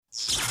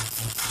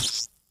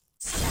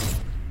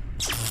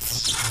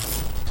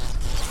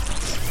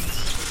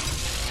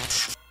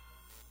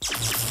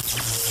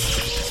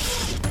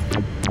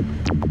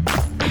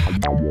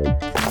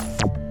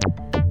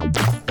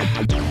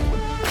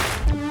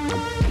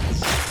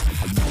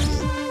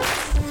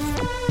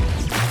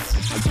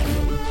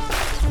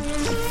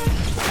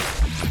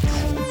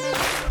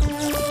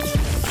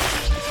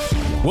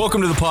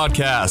Welcome to the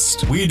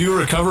podcast. We Do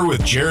Recover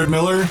with Jared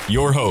Miller,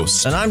 your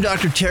host. And I'm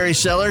Dr. Terry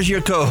Sellers,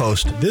 your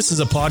co-host. This is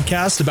a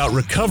podcast about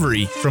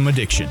recovery from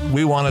addiction.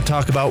 We want to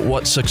talk about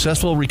what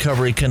successful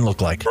recovery can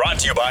look like. Brought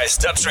to you by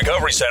Steps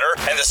Recovery Center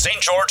and the St.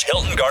 George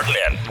Hilton Garden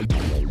Inn.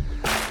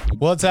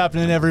 What's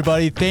happening,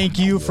 everybody? Thank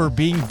you for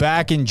being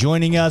back and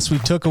joining us. We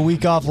took a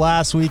week off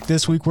last week.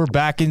 This week, we're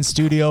back in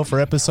studio for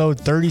episode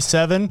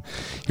 37.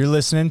 You're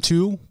listening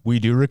to We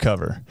Do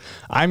Recover.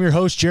 I'm your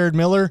host, Jared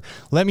Miller.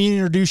 Let me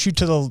introduce you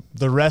to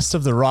the rest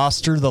of the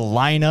roster, the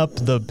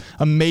lineup, the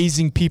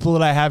amazing people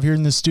that I have here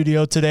in the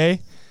studio today.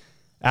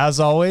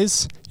 As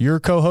always, your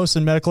co-host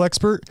and medical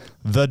expert,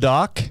 the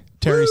doc,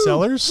 Terry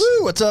Sellers.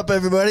 Woo, what's up,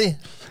 everybody?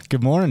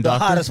 Good morning, Doctor.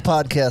 The hottest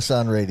podcast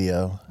on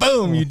radio.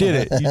 Boom, you did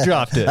it. You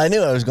dropped it. I knew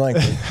I was going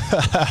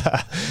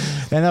to.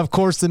 And of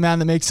course, the man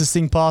that makes this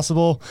thing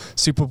possible.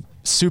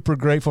 Super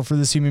grateful for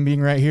this human being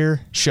right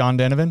here, Sean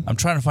Denovan. I'm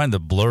trying to find the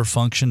blur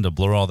function to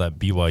blur all that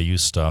BYU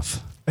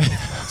stuff.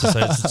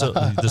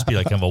 Just be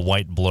like kind of a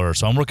white blur.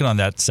 So I'm working on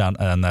that sound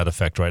and that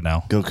effect right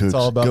now. Go Cougs. It's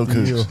all about Go the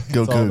Cougs. you.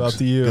 Go It's Cougs. all about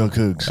the you. Go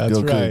Cougs. That's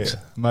Go right. Cougs.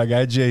 My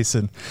guy,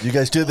 Jason. You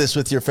guys do this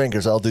with your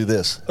fingers. I'll do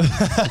this.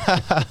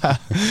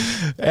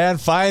 And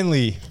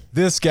finally,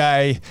 this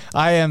guy,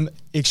 I am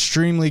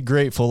extremely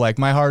grateful. Like,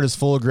 my heart is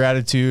full of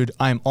gratitude.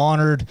 I'm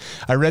honored.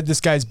 I read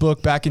this guy's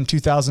book back in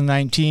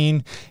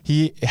 2019.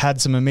 He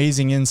had some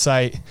amazing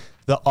insight.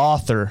 The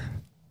author,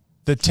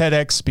 the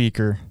TEDx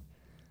speaker,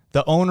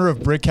 the owner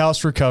of Brick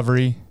House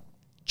Recovery,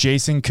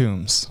 Jason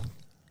Coombs.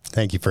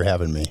 Thank you for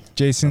having me.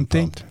 Jason,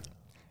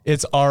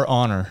 it's our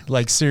honor.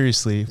 Like,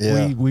 seriously,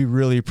 Yeah. we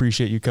really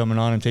appreciate you coming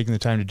on and taking the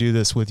time to do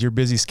this with your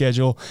busy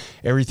schedule,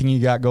 everything you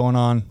got going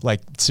on. Like,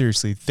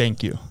 seriously,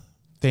 thank you.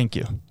 Thank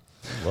you.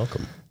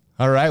 Welcome.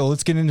 All right, well,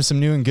 let's get into some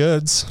new and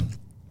goods.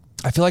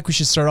 I feel like we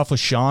should start off with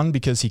Sean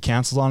because he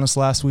canceled on us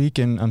last week,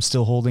 and I'm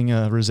still holding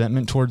a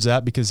resentment towards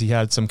that because he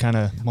had some kind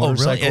of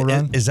motorcycle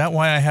run. Is that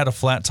why I had a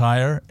flat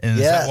tire? And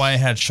is Yes. that why I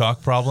had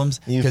shock problems?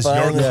 You Because your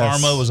finally-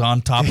 karma was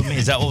on top of me?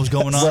 Is that what was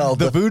going on? Well,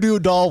 The voodoo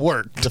doll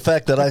worked. the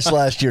fact that I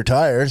slashed your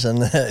tires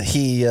and that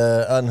he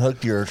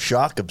unhooked your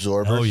shock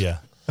absorbers. Oh, yeah.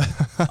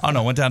 Oh,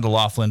 no. Went down to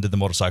Laughlin, did the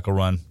motorcycle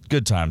run.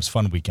 Good times.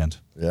 Fun weekend.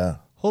 Yeah.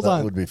 Hold that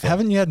on. Would be fun.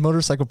 Haven't you had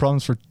motorcycle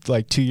problems for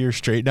like 2 years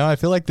straight now? I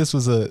feel like this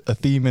was a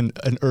theme in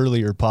an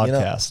earlier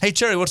podcast. Hey,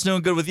 Cherry, what's new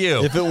and good with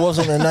you? If it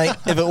wasn't a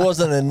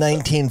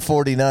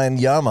 1949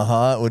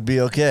 Yamaha, it would be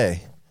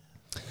okay.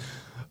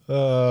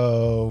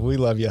 Oh, we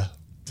love you.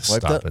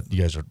 Wipe Stop that- it.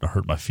 You guys are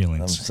hurt my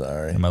feelings. I'm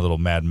sorry. And my little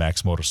Mad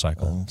Max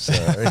motorcycle. I'm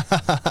sorry.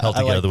 Held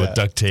together with that.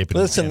 duct tape. And,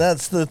 Listen, and,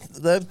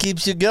 that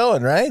keeps you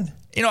going, right?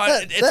 you know,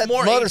 That, it's that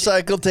more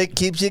motorcycle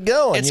keeps you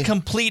going. It's You-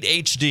 complete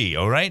HD,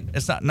 all right?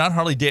 It's not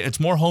Harley Davidson. It's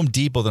more Home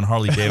Depot than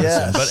Harley Davidson.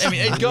 Yes. But, I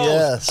mean, it goes.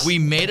 Yes. We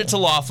made it to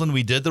Laughlin.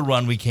 We did the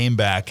run. We came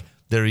back.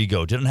 There you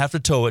go. Didn't have to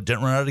tow it.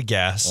 Didn't run out of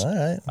gas.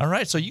 All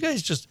right. So you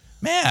guys just,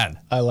 man.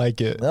 I like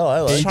it. No,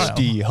 I like it.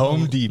 HD,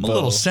 Home I'm Depot. a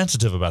little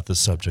sensitive about this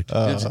subject.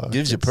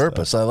 gives you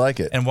purpose. I like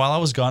it. And while I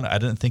was gone, I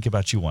didn't think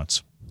about you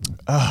once.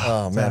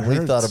 Oh man, we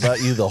hurts. thought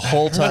about you the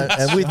whole time,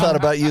 and we thought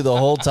about you the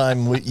whole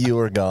time you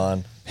were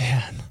gone.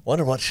 Man.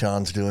 Wonder what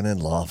Sean's doing in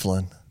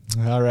Laughlin.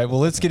 All right, well,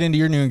 let's get into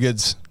your new and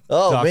goods.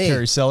 Oh, Doc me.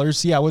 Terry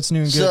Sellers. Yeah, what's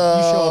new and good? So-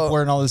 You show up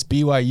wearing all this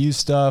BYU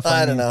stuff.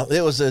 I don't mean,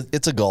 know.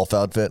 It's a golf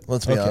outfit.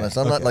 Let's be Okay, honest.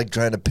 I'm not okay. like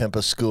trying to pimp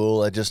a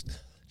school. I just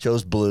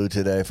chose blue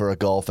today for a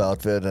golf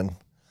outfit, and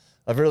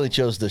I've really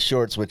chose the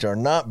shorts, which are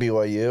not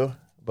BYU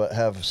but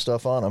have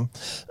stuff on them.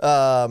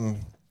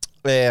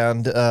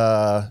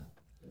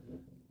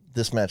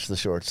 This matched the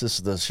shorts. This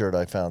is the shirt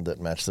I found that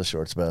matched the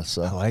shorts best.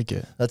 So I like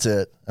it. that's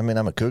it. I mean,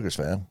 I'm a Cougars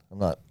fan. I'm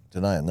not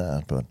denying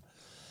that,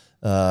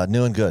 but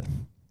new and good.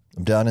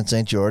 I'm down in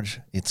St. George.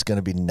 It's going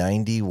to be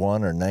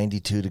 91 or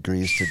 92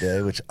 degrees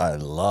today, which I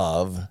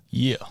love.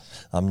 Yeah.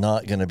 I'm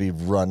not going to be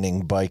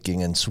running,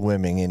 biking, and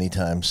swimming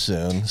anytime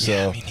soon.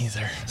 So, me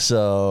neither.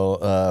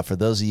 So for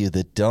those of you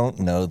that don't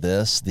know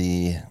this,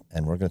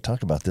 and we're going to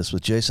talk about this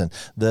with Jason,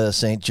 the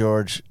St.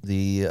 George,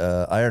 the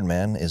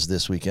Ironman is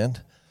this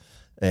weekend.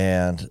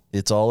 And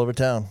it's all over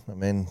town. I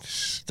mean,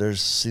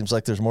 seems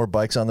like there's more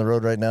bikes on the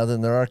road right now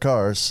than there are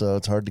cars, so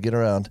it's hard to get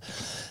around.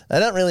 I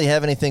don't really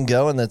have anything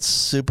going that's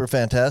super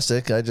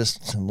fantastic.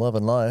 I'm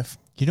loving life.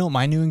 You know what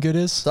my new and good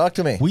is? Talk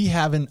to me. We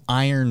have an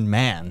Iron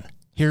Man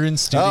here in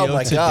studio Oh,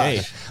 my today.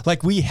 gosh.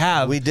 Like, we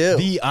do.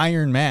 the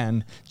Iron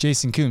Man,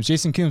 Jason Coombs.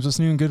 Jason Coombs, what's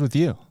new and good with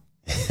you?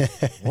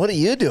 What are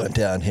you doing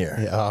down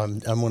here?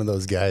 I'm one of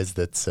those guys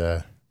that's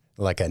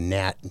like a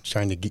gnat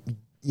trying to get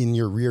in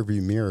your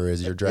rearview mirror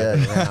as you're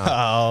driving around.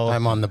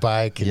 I'm on the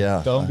bike. And,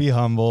 Yeah. Don't be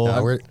humble.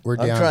 we're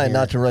down I'm trying here.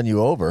 not to run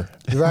you over.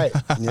 Right.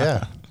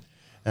 Yeah.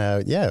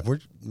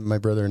 My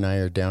brother and I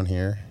are down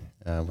here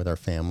with our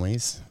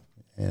families,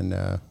 and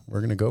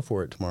we're going to go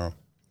for it tomorrow.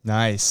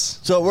 Nice.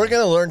 So we're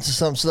going to learn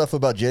some stuff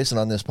about Jason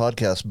on this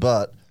podcast,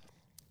 but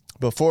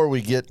before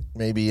we get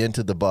maybe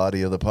into the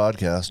body of the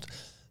podcast,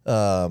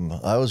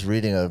 I was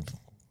reading a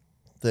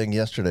thing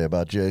yesterday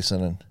about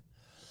Jason, and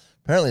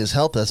apparently his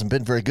health hasn't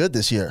been very good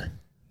this year.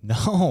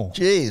 No.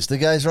 Jeez, the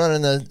guy's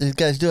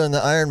doing the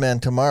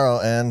Ironman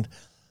tomorrow, and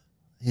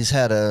he's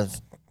had a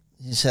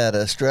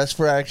stress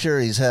fracture.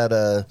 He's had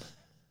a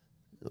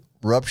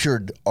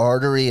ruptured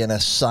artery and a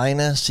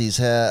sinus. He's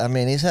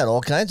had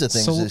all kinds of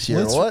things this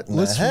year. What in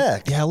the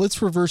heck? Yeah,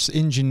 let's reverse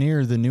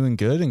engineer the new and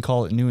good and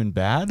call it new and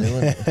bad. New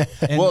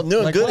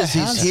and good is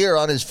he's here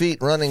on his feet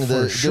running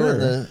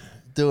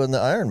doing the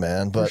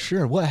Ironman. But for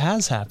sure, what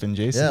has happened,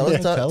 Jason? Yeah,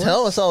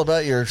 tell us all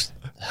about your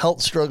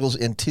health struggles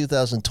in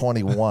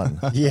 2021.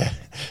 Yeah,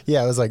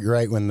 it was like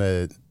right when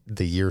the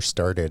year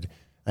started.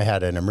 I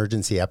had an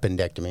emergency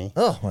appendectomy.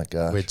 Oh my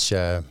gosh! Which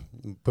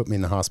put me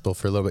in the hospital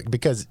for a little bit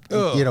because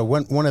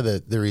one of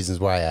the reasons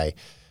why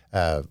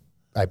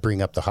I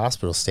bring up the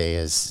hospital stay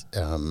is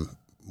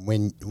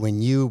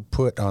when you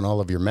put on all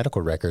of your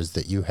medical records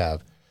that you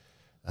have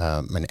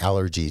an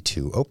allergy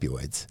to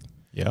opioids.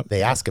 Yep.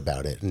 They ask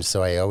about it, and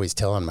so I always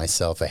tell on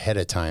myself ahead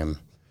of time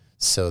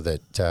so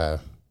that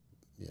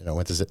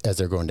as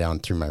they're going down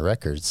through my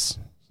records,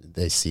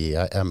 they see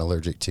I'm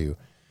allergic to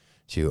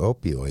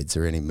opioids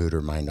or any mood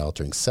or mind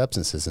altering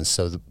substances. And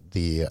so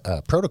the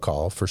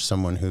protocol for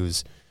someone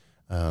who's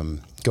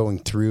going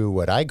through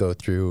what I go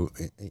through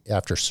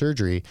after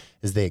surgery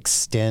is they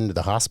extend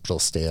the hospital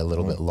stay a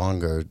little bit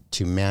longer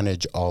to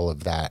manage all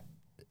of that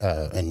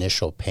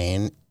initial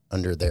pain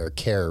under their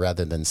care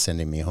rather than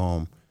sending me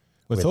home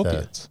with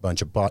opiates. A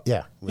bunch of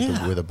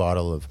with a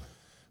bottle of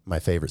my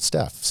favorite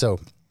stuff. So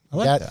I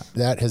like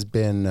that has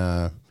been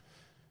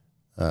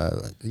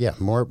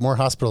more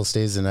hospital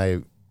stays than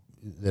I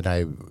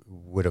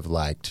would have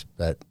liked,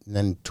 but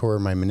then tore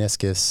my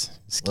meniscus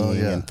skiing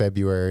in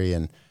February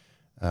and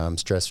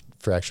stress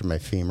fractured my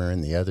femur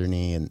in the other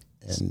knee. And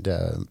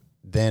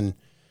then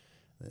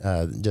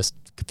just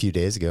a few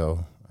days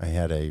ago, I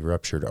had a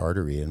ruptured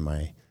artery in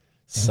my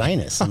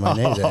sinus in my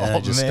nose. And I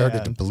just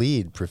started to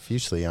bleed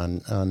profusely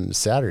on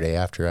Saturday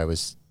after I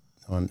went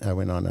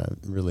on a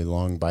really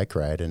long bike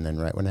ride. And then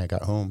right when I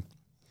got home.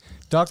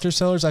 Dr.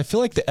 Sellers, I feel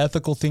like the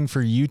ethical thing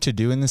for you to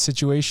do in this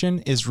situation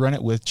is run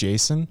it with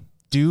Jason.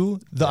 Do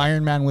the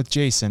Ironman with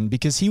Jason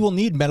because he will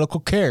need medical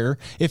care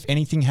if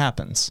anything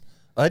happens.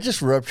 I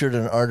just ruptured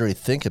an artery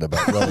thinking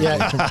about running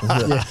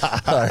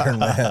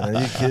Ironman.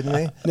 Are you kidding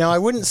me? Now, I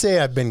wouldn't say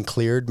I've been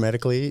cleared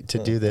medically to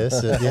do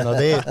this.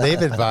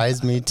 They've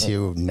advised me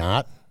to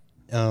not,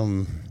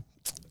 let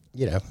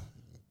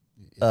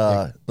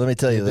me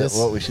tell you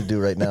what we should do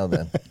right now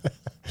then.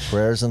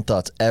 Prayers and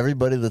thoughts.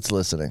 Everybody that's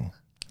listening.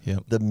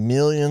 Yep. The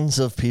millions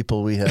of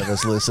people we have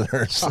as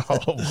listeners,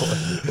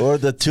 or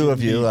the two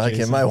of you, like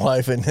and my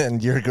wife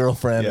and your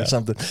girlfriend or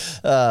something.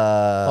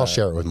 I'll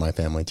share it with my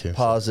family too.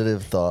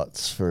 Positive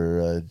thoughts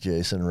for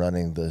Jason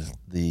running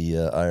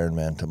the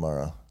Ironman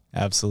tomorrow.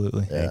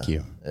 Absolutely. Thank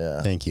you.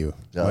 Yeah. Thank you.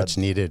 Much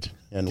needed.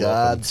 And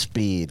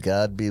Godspeed.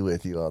 God be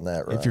with you on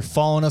that run. If you're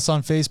following us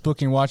on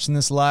Facebook and watching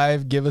this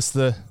live, give us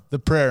the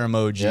prayer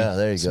emoji. Yeah,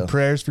 there you Some go.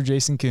 prayers for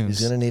Jason Coombs.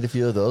 He's going to need a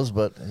few of those,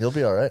 but he'll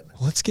be all right.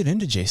 Let's get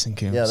into Jason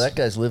Coombs. Yeah, that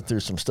guy's lived through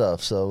some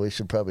stuff, so we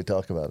should probably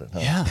talk about it.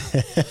 Huh?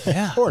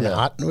 Yeah. or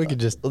not. We could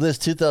just. Well, this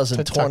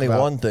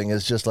 2021 thing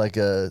is just like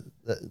an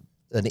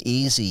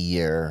easy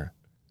year,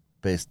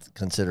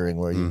 considering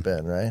where you've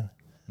been, right?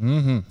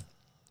 Mm-hmm.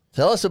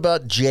 Tell us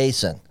about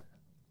Jason.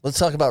 Let's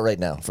talk about right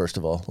now, first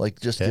of all. Like,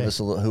 just give us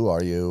a little, who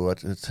are you?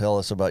 Tell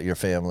us about your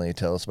family.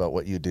 Tell us about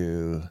what you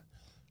do.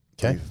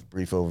 Okay.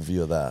 Brief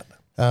overview of that.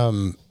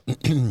 To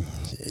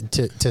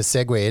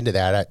segue into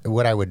that,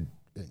 what I would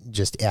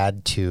just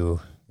add to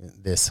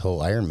this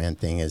whole Ironman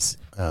thing is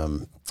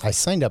I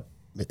signed up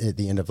at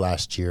the end of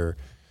last year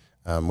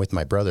with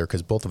my brother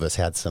because both of us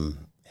had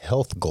some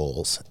health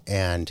goals.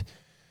 And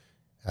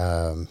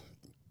one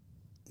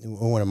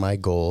of my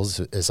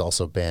goals has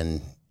also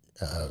been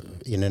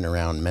in and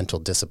around mental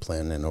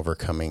discipline and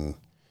overcoming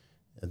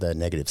the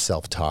negative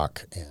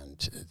self-talk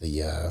and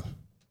the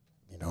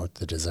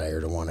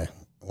desire to want to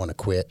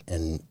quit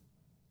and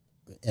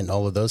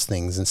all of those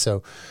things. And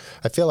so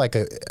I feel like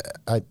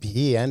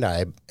he and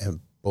I have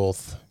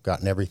both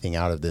gotten everything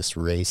out of this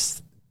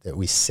race that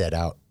we set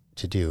out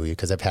to do,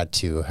 because I've had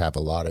to have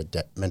a lot of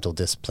mental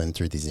discipline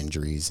through these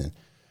injuries.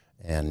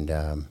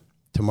 And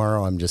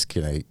tomorrow I'm just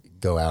going to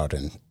go out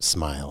and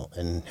smile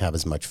and have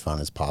as much fun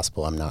as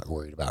possible. I'm not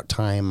worried about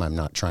time. I'm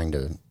not trying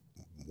to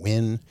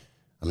win.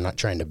 I'm not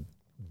trying to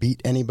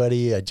beat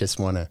anybody. I just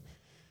want to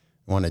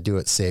do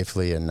it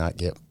safely and not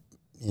get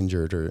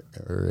injured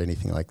or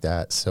anything like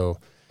that. So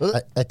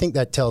I think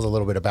that tells a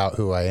little bit about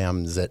who I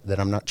am, is that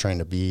I'm not trying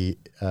to be,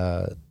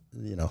 a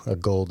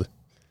gold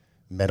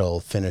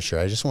medal finisher.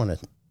 I just want to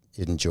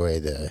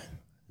enjoy the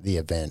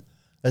event.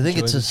 I think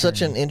it's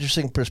such an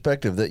interesting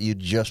perspective that you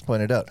just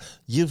pointed out.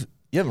 You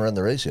haven't run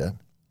the race yet.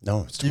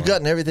 No, you've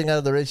gotten everything out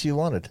of the race you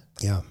wanted.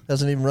 Yeah,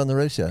 hasn't even run the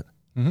race yet.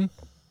 Mm-hmm.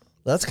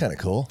 That's kind of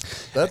cool.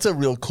 That's a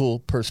real cool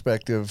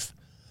perspective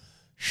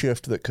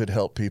shift that could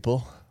help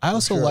people. I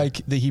also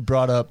like that he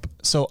brought up,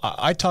 so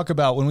I talk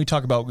about, when we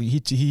talk about, he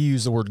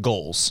used the word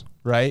goals,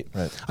 right?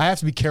 I have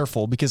to be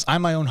careful because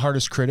I'm my own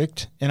hardest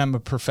critic and I'm a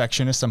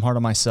perfectionist. I'm hard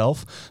on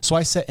myself. So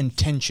I set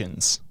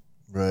intentions.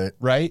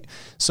 Right.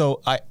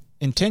 So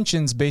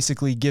intentions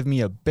basically give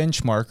me a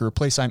benchmark or a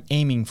place I'm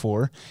aiming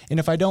for. And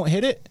if I don't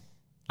hit it,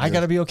 I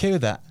got to be okay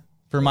with that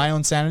for my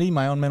own sanity,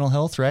 my own mental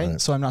health.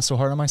 Right. So I'm not so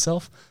hard on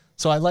myself.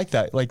 So I like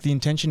that. Like the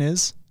intention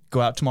is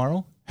go out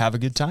tomorrow, have a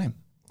good time.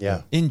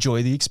 Yeah.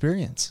 Enjoy the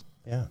experience.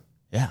 Yeah.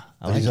 Yeah.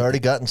 He's already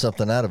gotten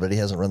something out of it. He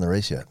hasn't run the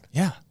race yet.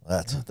 Yeah.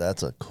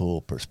 That's a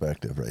cool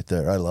perspective right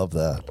there. I love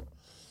that.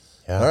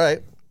 Yeah. All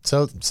right.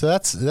 So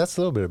that's a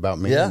little bit about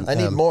me. Yeah, I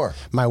need more.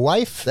 My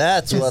wife.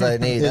 That's what I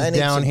need. I need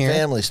down some here.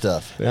 family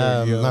stuff.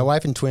 My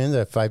wife and twins, I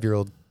have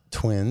 5-year-old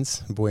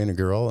twins, a boy and a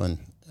girl, and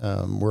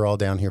we're all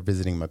down here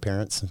visiting my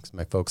parents because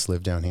my folks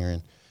live down here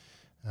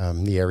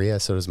in the area.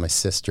 So does my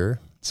sister.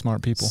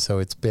 Smart people. So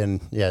it's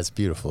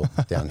beautiful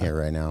down here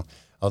right now.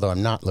 Although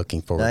I'm not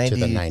looking forward to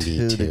the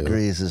 92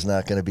 degrees is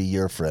not going to be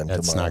your friend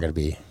That's tomorrow. not going to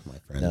be my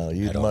friend. No,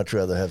 you'd much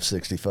rather have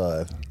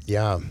 65.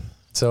 Yeah.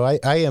 So I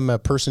am a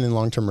person in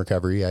long-term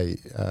recovery. I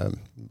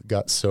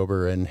got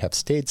sober and have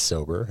stayed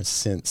sober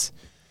since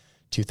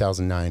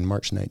 2009.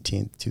 March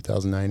 19th,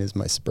 2009 is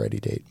my sobriety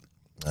date.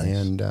 Nice.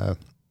 And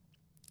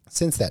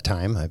since that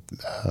time,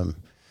 I've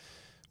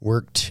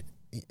worked,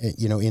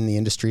 in the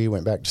industry,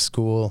 went back to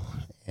school,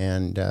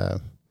 and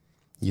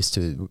used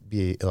to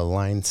be a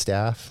line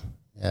staff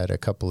at a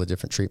couple of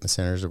different treatment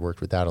centers. I worked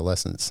with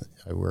adolescents.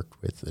 I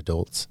worked with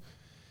adults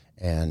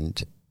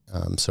and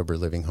sober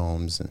living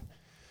homes,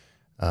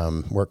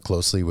 and worked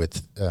closely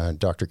with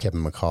Dr.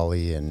 Kevin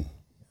McCauley and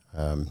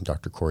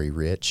Dr. Corey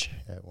Rich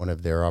at one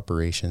of their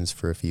operations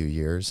for a few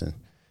years. And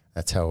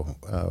that's how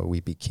we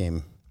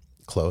became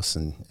close,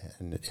 and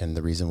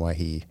the reason why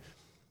he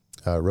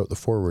wrote the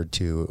foreword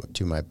to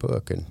my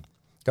book. And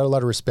got a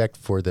lot of respect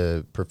for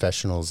the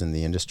professionals in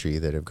the industry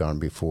that have gone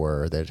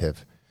before, that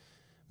have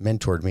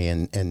mentored me.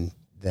 And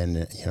then,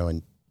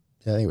 in,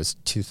 I think it was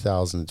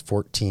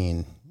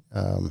 2014,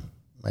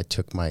 I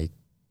took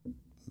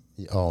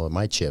all of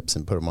my chips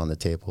and put them on the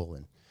table,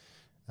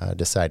 and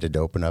decided to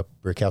open up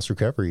Brickhouse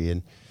Recovery.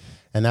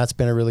 And that's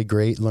been a really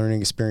great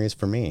learning experience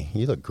for me.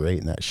 You look great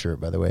in that shirt,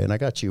 by the way, and I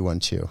got you one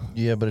too.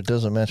 Yeah, but it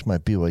doesn't match my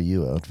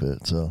BYU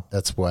outfit, so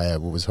that's why I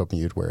was hoping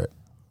you'd wear it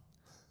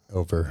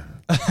over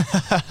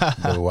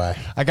the Y.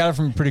 I got it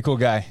from a pretty cool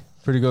guy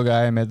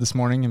I met this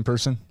morning in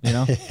person. He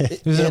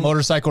was at a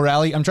motorcycle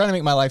rally. I'm trying to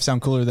make my life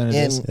sound cooler than it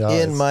is.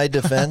 In my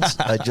defense,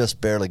 I just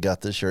barely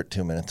got this shirt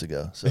 2 minutes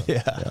ago. So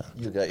yeah.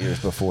 You got yours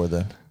before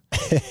then.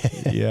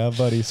 Yeah,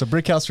 buddy. So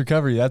Brickhouse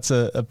Recovery, that's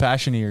a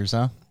passion of yours,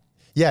 huh?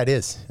 Yeah, it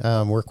is.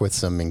 Work with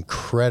some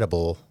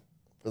incredible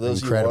For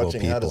those of you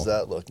watching, people. How does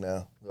that look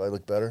now? Do I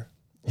look better?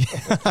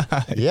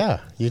 Yeah,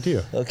 you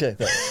do. Okay.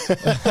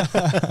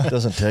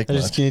 Doesn't take I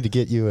much. just need to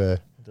get you a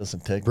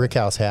Doesn't take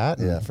Brickhouse hat.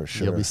 Yeah, for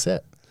sure. You'll be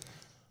set.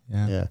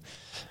 Yeah.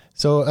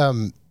 So, a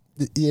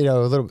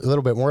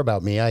little bit more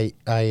about me.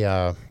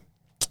 I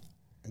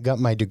got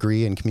my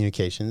degree in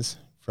communications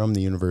from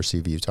the University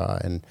of Utah,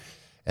 and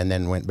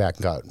then went back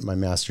and got my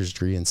master's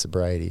degree in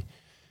sobriety.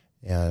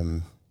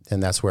 And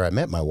that's where I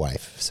met my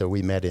wife. So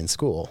we met in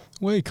school.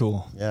 Way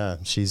cool. Yeah,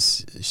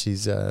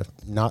 she's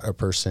not a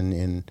person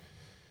in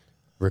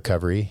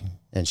recovery,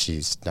 and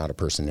she's not a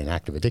person in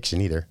active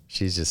addiction either.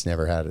 She's just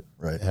never had it.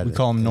 Right. We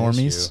call them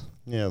normies.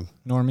 Yeah.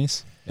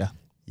 Normies. Yeah.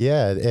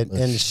 Yeah,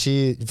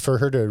 and for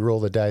her to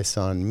roll the dice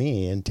on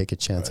me and take a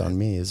chance on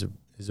me is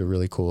a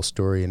really cool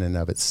story in and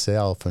of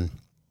itself. And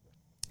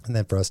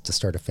then for us to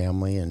start a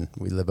family, and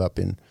we live up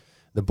in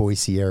the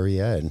Boise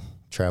area and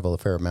travel a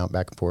fair amount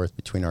back and forth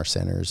between our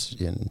centers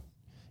in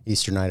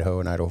eastern Idaho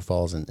and Idaho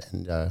Falls and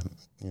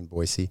in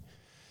Boise.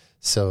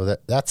 So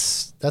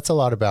that's a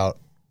lot about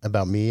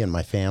me and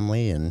my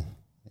family, and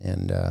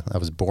I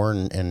was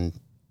born in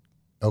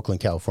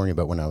Oakland, California,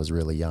 but when I was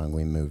really young,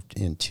 we moved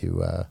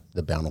into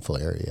the Bountiful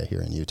area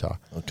here in Utah.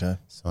 Okay.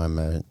 So I'm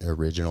an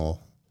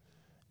original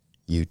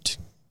Ute,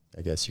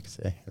 I guess you could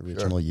say,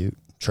 Ute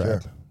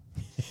tribe.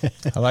 Sure.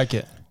 I like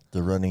it.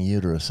 The running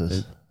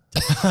uteruses.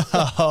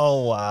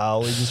 Oh, wow.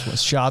 We just went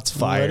shots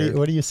fired.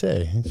 What do you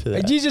say to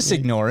that? You just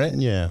ignore it.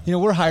 Yeah.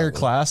 We're higher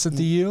class at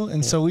the U,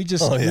 and so we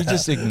just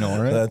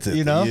ignore it. That's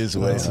it. The U's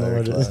way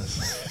higher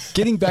class.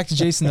 Getting back to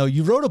Jason, though,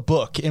 you wrote a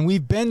book, and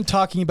we've been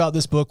talking about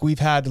this book. We've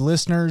had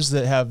listeners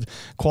that have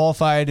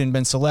qualified and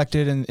been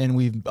selected,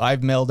 and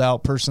I've mailed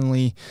out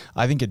personally,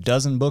 I think, a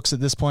dozen books at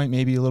this point,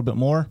 maybe a little bit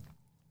more.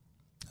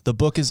 The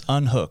book is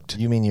Unhooked.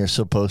 You mean you're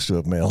supposed to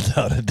have mailed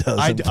out a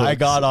dozen books? I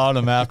got on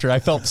them after. I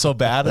felt so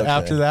bad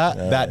after that.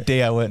 All that right.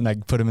 day I went and I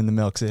put them in the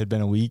mail because it had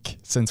been a week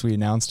since we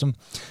announced them.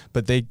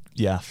 But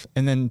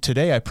and then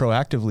today I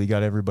proactively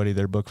got everybody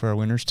their book for our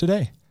winners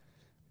today.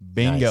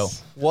 Bingo.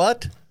 Nice.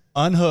 What?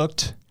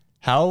 Unhooked.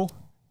 How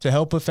to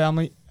help a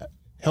family.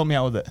 Help me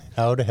out with it.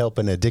 How to help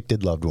an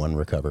addicted loved one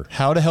recover.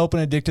 How to help an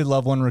addicted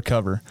loved one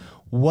recover.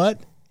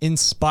 What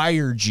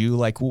inspired you?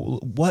 Like,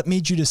 what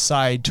made you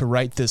decide to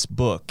write this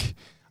book?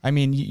 I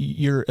mean,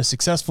 you're a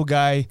successful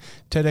guy,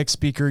 TEDx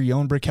speaker, you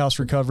own Brick House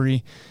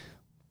Recovery.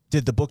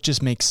 Did the book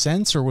just make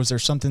sense, or was there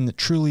something that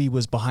truly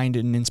was behind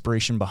it and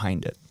inspiration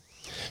behind it?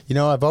 You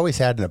know, I've always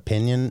had an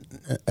opinion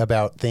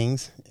about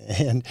things,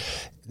 and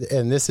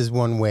this is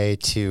one way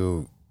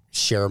to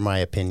share my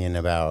opinion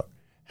about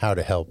how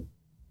to help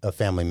a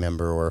family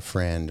member or a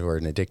friend or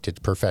an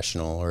addicted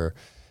professional or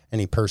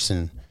any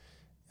person,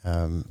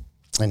 and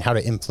how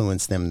to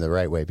influence them the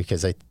right way.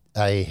 Because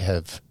I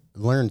have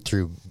learned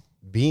through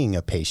being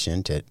a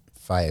patient at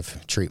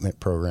 5 treatment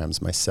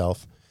programs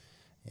myself,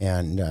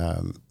 and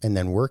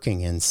then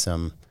working in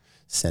some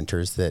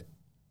centers that,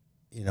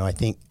 you know, I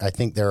think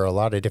there are a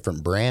lot of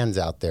different brands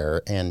out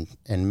there, and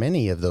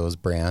many of those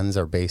brands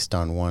are based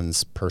on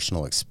one's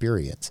personal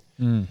experience,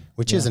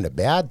 which isn't a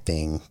bad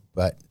thing,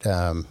 but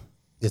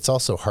it's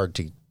also hard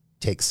to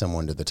take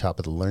someone to the top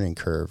of the learning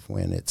curve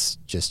when it's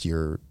just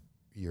your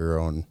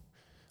own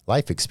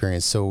life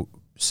experience. So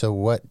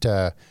what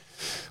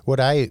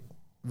I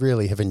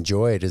really have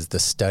enjoyed is the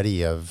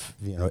study of,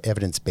 you know,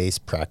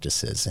 evidence-based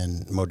practices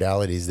and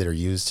modalities that are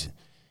used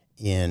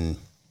in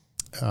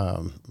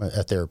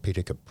a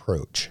therapeutic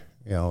approach.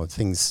 You know,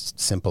 things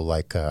simple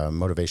like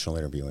motivational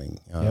interviewing.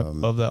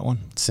 Love that one.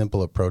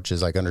 Simple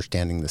approaches like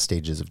understanding the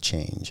stages of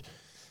change,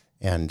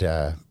 and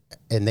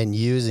then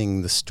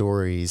using the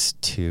stories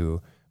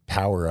to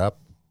power up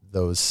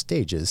those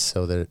stages,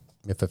 so that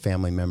if a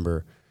family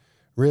member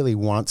really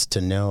wants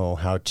to know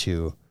how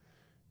to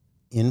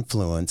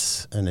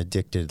influence an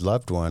addicted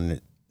loved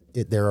one,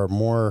 there are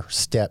more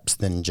steps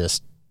than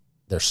just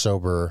they're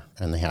sober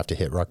and they have to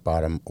hit rock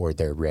bottom or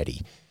they're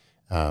ready.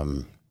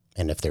 And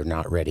if they're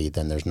not ready,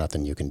 then there's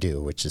nothing you can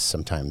do, which is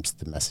sometimes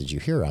the message you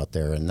hear out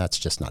there, and that's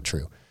just not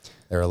true.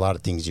 There are a lot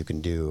of things you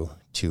can do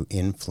to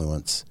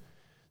influence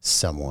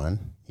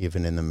someone,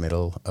 even in the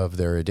middle of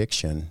their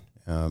addiction.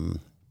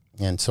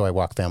 And so I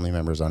walk family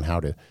members on how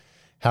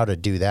to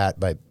do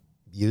that by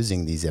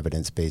using these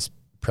evidence-based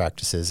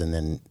practices, and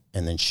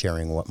then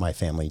sharing what my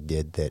family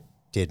did that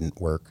didn't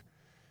work,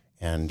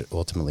 and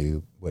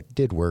ultimately what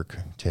did work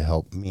to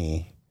help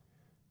me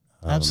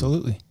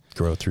Absolutely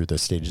grow through the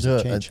stages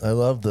of change. I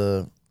love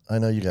I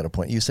know you got a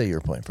point. You say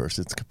your point first.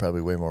 It's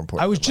probably way more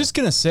important. I was just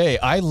going to say,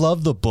 I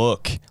love the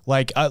book.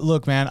 Like,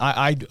 look, man,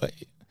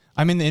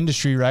 I'm in the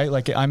industry, right?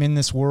 Like, I'm in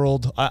this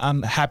world.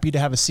 I'm happy to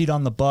have a seat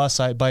on the bus.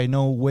 I by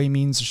no way,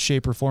 means,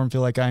 shape, or form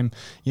feel like I'm,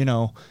 you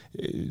know,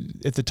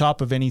 at the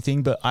top of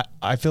anything, but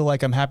I feel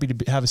like I'm happy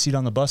to have a seat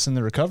on the bus in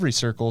the recovery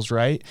circles,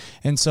 right?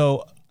 And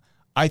so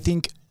I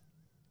think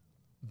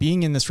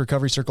being in this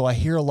recovery circle, I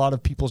hear a lot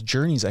of people's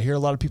journeys. I hear a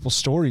lot of people's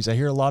stories. I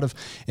hear a lot of,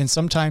 and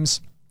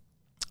sometimes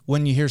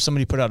when you hear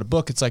somebody put out a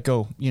book, it's like,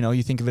 oh, you know,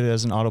 you think of it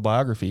as an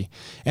autobiography.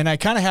 And I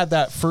kind of had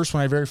that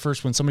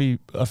when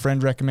a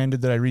friend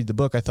recommended that I read the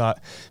book, I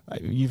thought,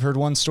 you've heard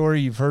one story,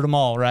 you've heard them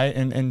all, right?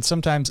 And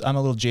sometimes I'm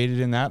a little jaded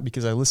in that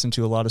because I listen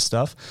to a lot of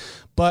stuff.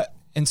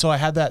 And so I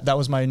had that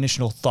was my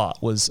initial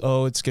thought was,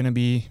 oh, it's going to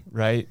be,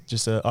 right,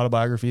 just an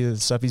autobiography of the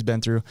stuff he's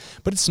been through.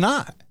 But it's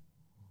not.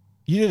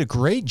 You did a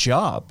great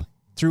job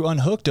through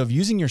Unhooked of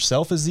using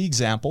yourself as the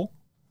example,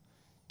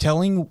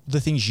 telling the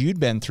things you'd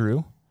been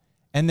through,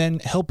 and then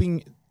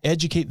helping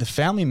educate the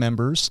family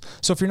members.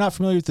 So if you're not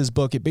familiar with this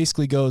book, it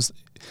basically goes,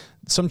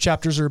 some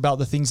chapters are about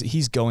the things that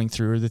he's going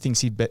through or the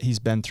things he's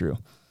been through.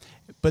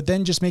 But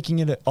then just making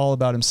it all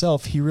about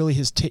himself, he really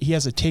he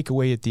has a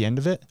takeaway at the end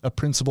of it, a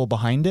principle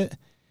behind it,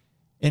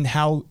 and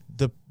how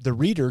the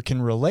reader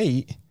can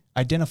relate,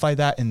 identify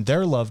that in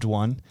their loved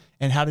one,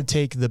 and how to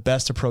take the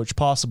best approach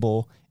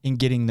possible in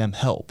getting them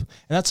help. And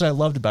that's what I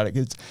loved about it.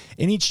 It's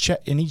in each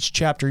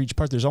chapter, each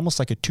part, there's almost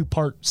like a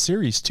 2-part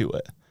series to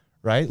it,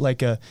 right?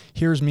 Like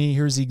here's me,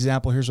 here's the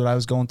example, here's what I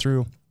was going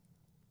through.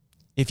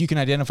 If you can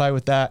identify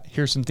with that,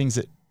 here's some things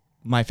that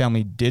my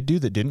family did do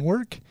that didn't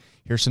work.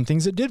 Here's some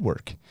things that did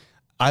work.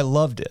 I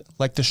loved it.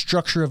 Like the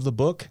structure of the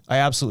book, I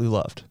absolutely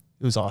loved.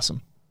 It was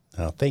awesome.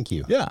 Oh, thank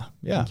you. Yeah,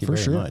 thank you for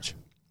very sure. much.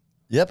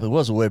 Yep, it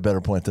was a way better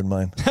point than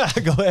mine.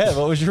 Go ahead.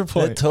 What was your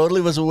point? It totally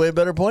was a way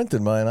better point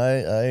than mine.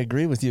 I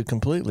agree with you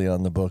completely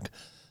on the book.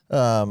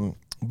 But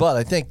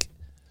I think,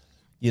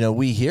 you know,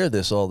 we hear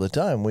this all the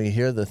time. We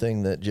hear the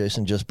thing that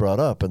Jason just brought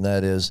up, and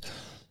that is,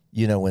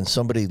 you know, when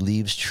somebody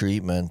leaves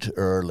treatment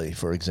early,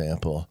 for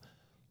example,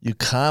 you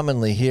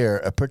commonly hear,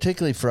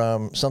 particularly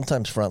from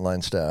sometimes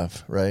frontline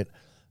staff, right?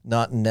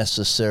 Not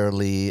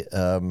necessarily,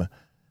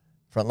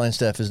 frontline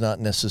staff is not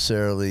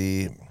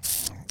necessarily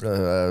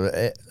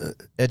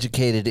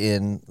educated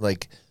in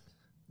like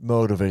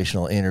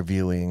motivational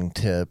interviewing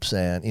tips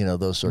and, you know,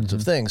 those sorts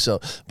of things.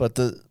 So,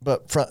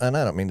 and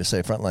I don't mean to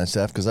say frontline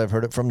staff because I've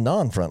heard it from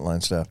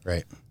non-frontline staff.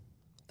 Right.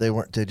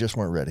 They just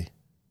weren't ready.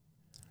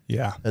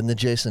 Yeah. And then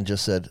Jason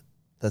just said,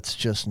 that's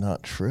just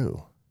not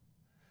true.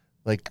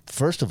 Like,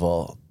 first of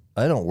all,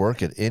 I don't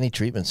work at any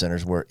treatment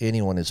centers where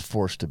anyone is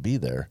forced to be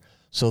there.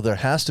 So there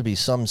has to be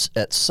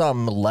at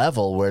some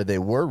level where they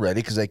were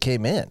ready because they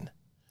came in.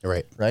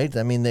 Right. Right?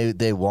 I mean,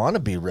 they want to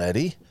be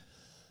ready.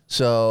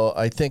 So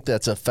I think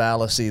that's a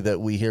fallacy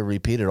that we hear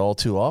repeated all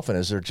too often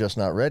is they're just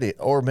not ready.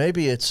 Or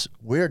maybe it's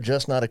we're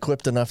just not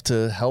equipped enough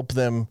to help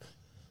them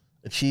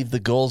achieve the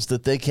goals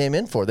that they came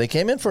in for. They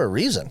came in for a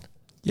reason.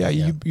 Yeah,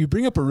 you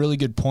bring up a really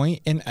good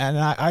point, and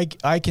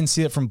I can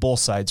see it from both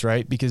sides,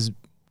 right? Because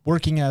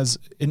working as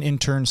an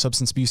intern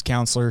substance abuse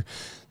counselor,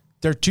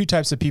 there are two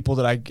types of people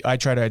that I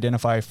try to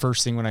identify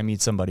first thing when I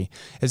meet somebody.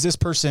 Is this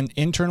person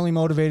internally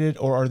motivated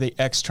or are they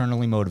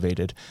externally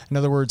motivated? In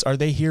other words, are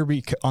they here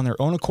on their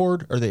own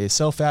accord? Are they a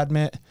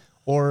self-admit?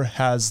 Or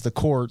has the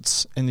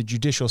courts and the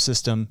judicial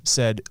system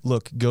said,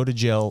 look, go to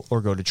jail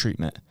or go to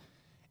treatment?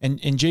 And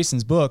in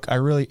Jason's book,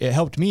 it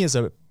helped me as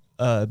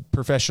a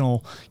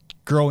professional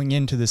growing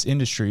into this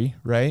industry,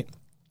 right?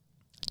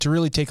 To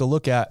really take a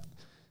look at,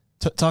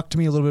 talk to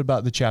me a little bit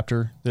about the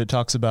chapter that it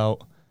talks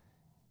about,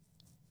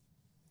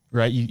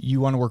 right?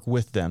 You want to work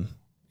with them.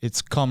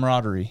 It's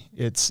camaraderie.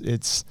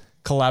 It's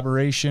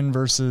collaboration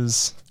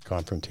versus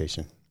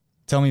confrontation.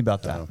 Tell me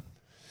about that.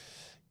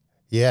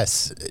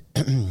 Yes.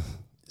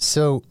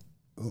 So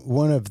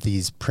one of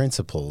these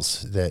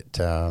principles that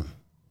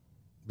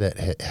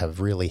have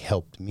really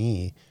helped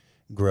me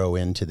grow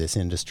into this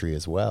industry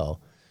as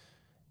well,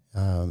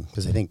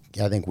 because I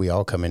think we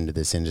all come into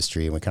this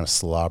industry and we kind of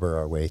slobber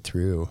our way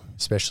through,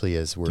 especially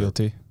as we're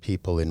guilty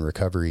people in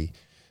recovery,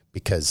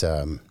 because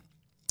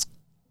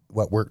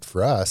what worked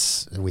for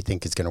us, we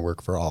think is going to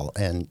work for all.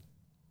 And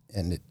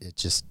it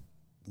just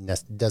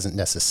doesn't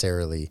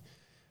necessarily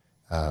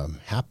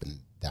happen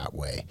that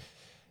way.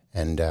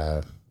 And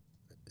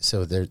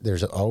so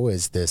there's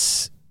always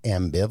this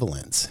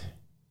ambivalence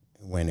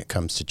when it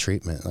comes to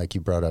treatment. Like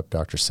you brought up,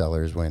 Dr.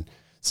 Sellers, when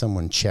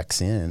someone checks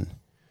in,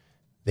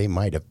 they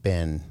might have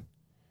been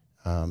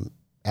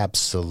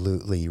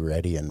absolutely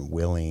ready and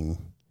willing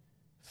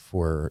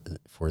for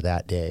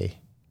that day.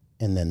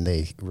 And then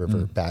they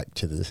revert back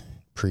to the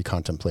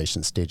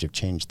pre-contemplation stage of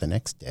change the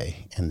next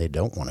day, and they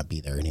don't want to be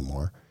there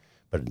anymore,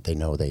 but they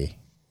know they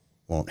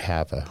won't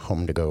have a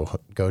home to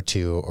go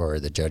to, or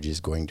the judge is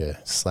going to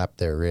slap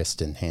their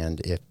wrist and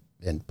hand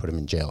and put them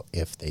in jail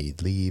if they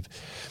leave.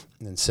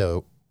 And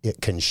so it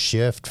can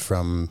shift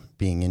from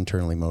being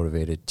internally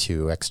motivated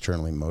to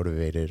externally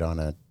motivated on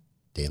a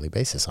daily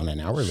basis, on an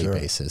hourly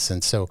basis.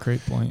 And so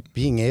great point.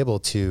 Being able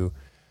to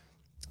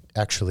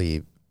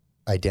actually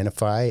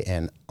identify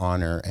and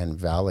honor and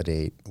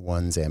validate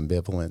one's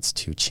ambivalence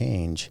to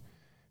change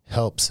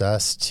helps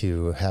us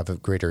to have a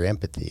greater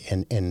empathy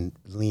and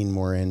lean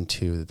more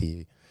into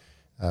the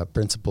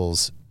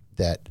principles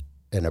that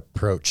an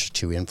approach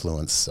to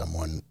influence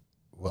someone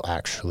will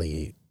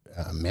actually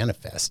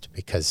manifest.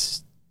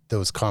 Because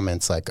those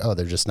comments like, oh,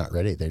 they're just not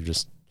ready, they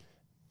just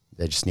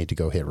need to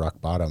go hit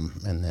rock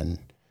bottom, and then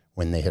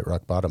when they hit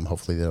rock bottom,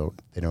 hopefully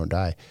they don't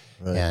die,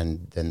 right.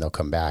 And then they'll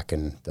come back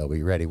and they'll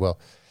be ready. Well,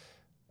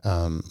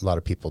 a lot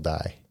of people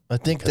die. I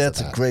think that's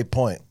a great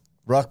point.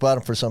 Rock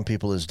bottom for some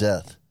people is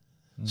death.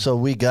 So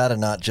we got to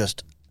not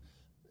just,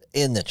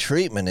 in the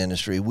treatment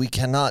industry, we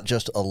cannot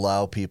just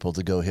allow people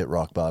to go hit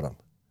rock bottom,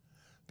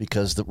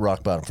 because the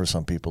rock bottom for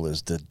some people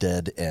is the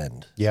dead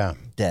end. Yeah.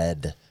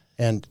 Dead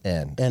end.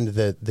 And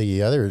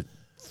the other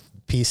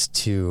piece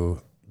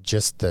to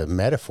just the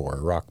metaphor,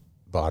 rock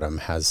bottom,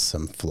 has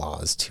some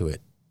flaws to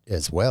it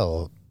as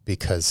well,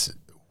 because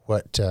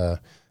what,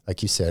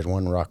 like you said,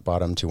 one rock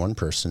bottom to one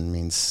person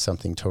means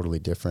something totally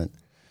different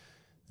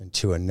than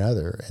to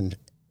another. And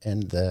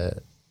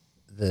the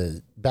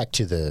back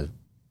to the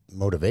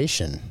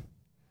motivation,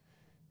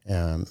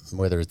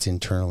 whether it's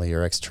internally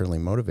or externally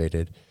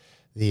motivated,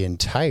 the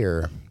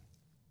entire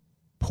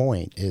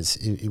point is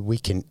we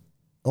can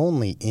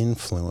only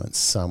influence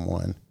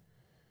someone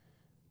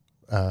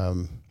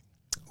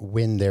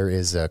when there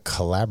is a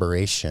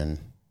collaboration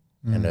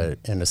and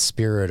a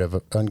spirit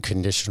of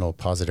unconditional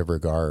positive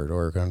regard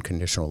or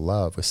unconditional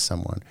love with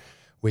someone,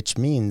 which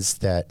means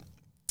that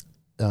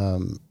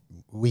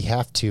we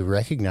have to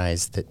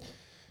recognize that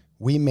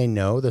we may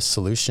know the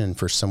solution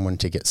for someone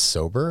to get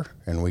sober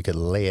and we could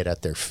lay it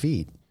at their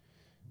feet,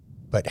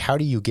 but how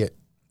do you get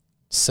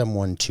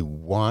someone to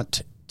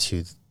want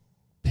to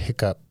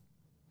pick up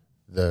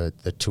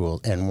the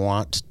tool and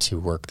want to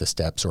work the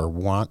steps or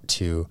want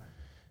to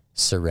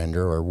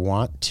surrender or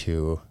want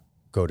to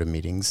go to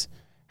meetings?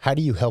 How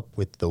do you help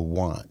with the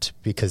want?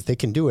 Because they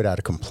can do it out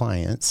of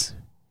compliance.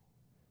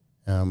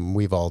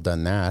 We've all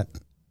done that.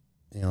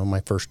 You know, my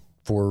first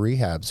 4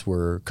 rehabs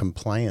were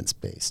compliance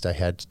based. I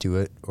had to do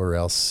it or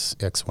else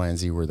X, Y, and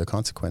Z were the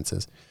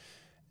consequences.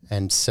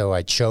 And so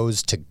I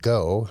chose to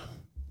go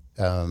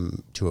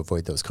to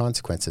avoid those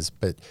consequences.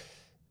 But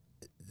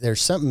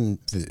there's something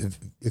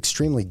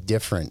extremely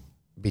different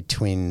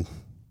between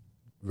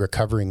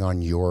recovering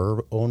on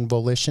your own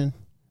volition.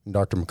 And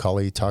Dr.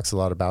 McCauley talks a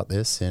lot about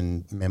this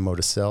in Memo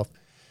to Self,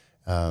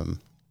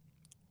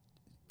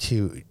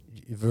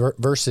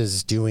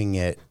 versus doing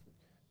it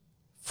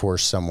for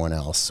someone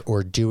else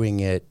or doing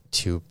it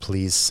to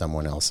please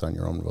someone else on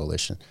your own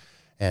volition.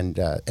 And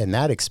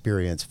that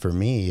experience for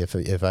me,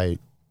 if I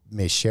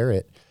may share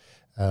it,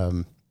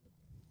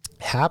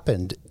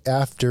 happened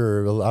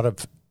after a lot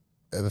of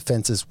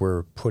offenses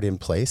were put in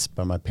place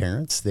by my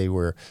parents. They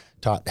were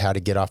taught how to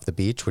get off the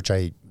beach, which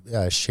I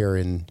share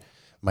in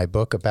my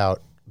book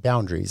about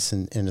boundaries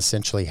and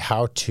essentially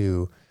how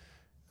to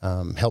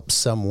help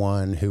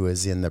someone who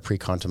is in the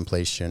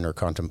pre-contemplation or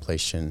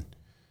contemplation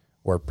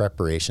or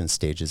preparation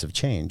stages of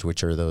change,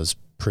 which are those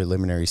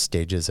preliminary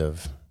stages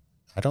of,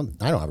 I don't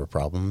have a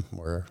problem,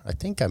 or I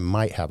think I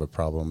might have a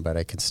problem, but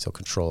I can still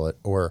control it.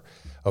 Or,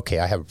 okay,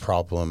 I have a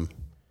problem,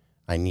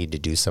 I need to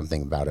do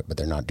something about it, but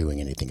they're not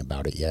doing anything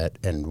about it yet.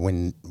 And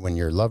when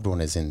your loved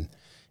one is in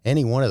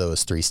any one of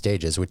those three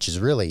stages, which is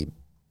really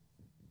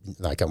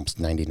like almost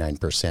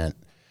 99%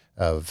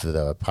 of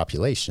the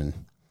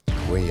population,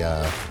 we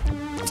have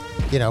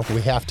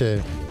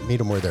to meet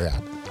them where they're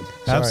at.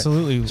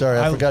 Absolutely. Sorry,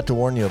 I forgot to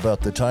warn you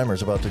about the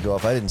timer's about to go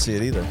off. I didn't see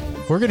it either.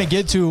 We're going to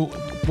get to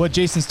what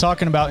Jason's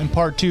talking about in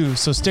part 2.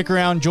 So stick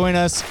around, join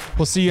us.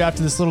 We'll see you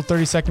after this little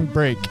 30-second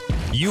break.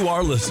 You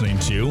are listening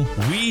to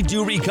We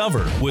Do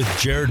Recover with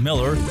Jared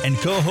Miller and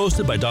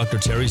co-hosted by Dr.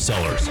 Terry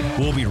Sellers.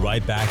 We'll be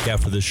right back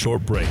after this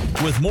short break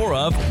with more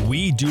of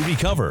We Do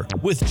Recover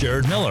with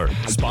Jared Miller,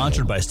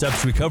 sponsored by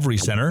Steps Recovery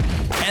Center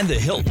and the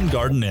Hilton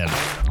Garden Inn.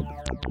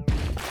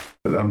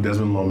 I'm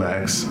Desmond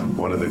Lomax,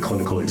 one of the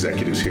clinical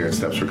executives here at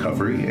Steps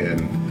Recovery,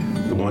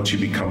 and once you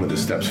become of the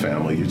Steps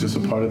family, you're just a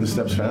part of the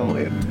Steps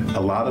family.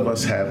 A lot of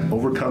us have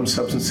overcome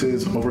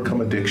substances, overcome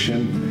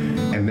addiction,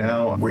 and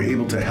now we're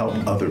able to help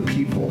other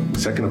people.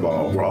 Second of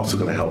all, we're also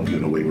going to help you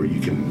in a way where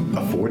you can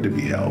afford to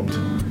be helped.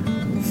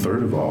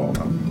 Third of all,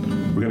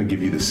 we're going to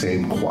give you the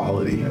same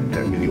quality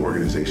that many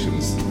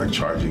organizations are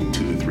charging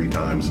 2 to 3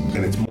 times,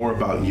 and it's more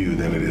about you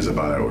than it is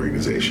about our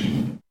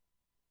organization.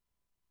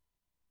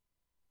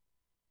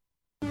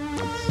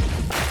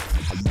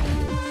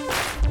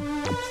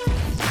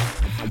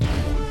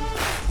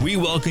 We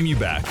welcome you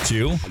back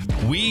to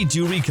We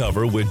Do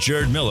Recover with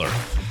Jared Miller,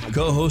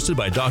 co-hosted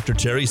by Dr.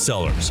 Terry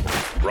Sellers.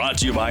 Brought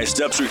to you by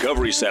Steps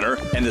Recovery Center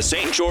and the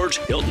St. George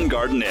Hilton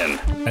Garden Inn.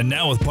 And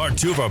now with part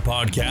 2 of our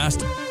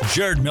podcast,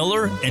 Jared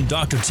Miller and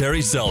Dr.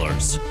 Terry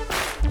Sellers.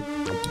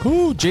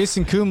 Ooh,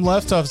 Jason Coombe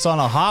left us on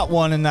a hot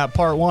one in that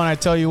part 1. I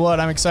tell you what,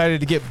 I'm excited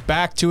to get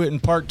back to it in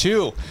part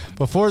 2.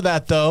 Before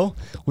that, though,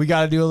 we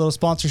got to do a little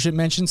sponsorship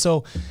mention.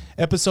 So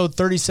episode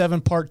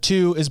 37, part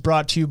 2 is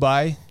brought to you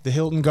by the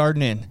Hilton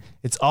Garden Inn.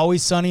 It's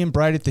always sunny and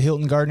bright at the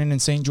Hilton Garden Inn in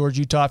St. George,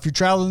 Utah. If you're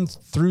traveling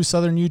through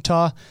southern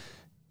Utah,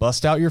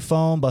 bust out your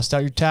phone, bust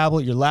out your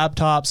tablet, your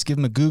laptops, give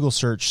them a Google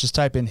search. Just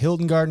type in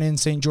Hilton Garden Inn,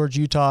 St. George,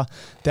 Utah.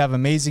 They have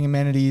amazing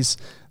amenities.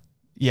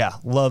 Yeah,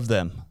 love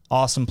them.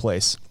 Awesome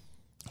place.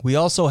 We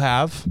also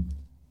have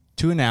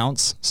to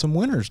announce some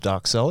winners,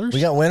 Doc Sellers.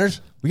 We got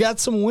winners? We got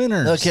some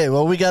winners. Okay,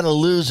 well, we got a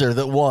loser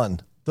that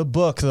won. The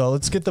book, though.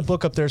 Let's get the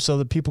book up there so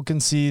that people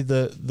can see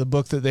the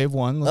book that they've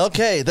won.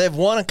 Okay, they've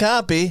won a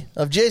copy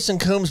of Jason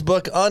Coombe's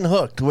book,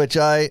 Unhooked, which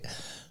I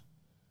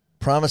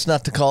promise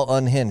not to call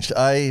Unhinged.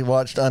 I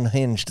watched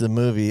Unhinged, the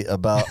movie,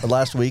 about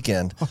last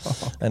weekend,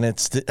 and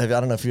I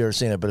don't know if you've ever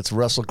seen it, but it's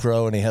Russell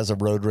Crowe, and he has a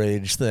road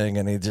rage thing,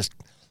 and he just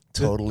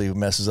totally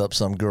messes up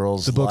some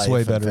girl's book's life way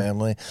and better.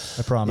 Family.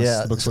 I promise.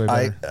 Yeah, the book's way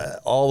better.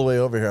 All the way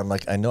over here, I'm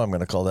like, I know I'm going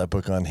to call that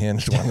book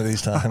Unhinged one of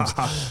these times.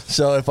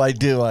 So if I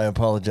do, I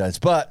apologize.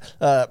 But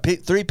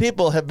 3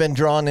 people have been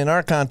drawn in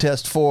our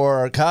contest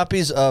for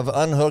copies of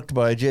Unhooked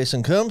by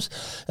Jason Coombe,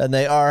 and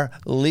they are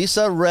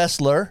Lisa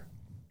Ressler,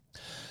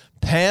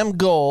 Pam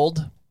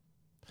Gold,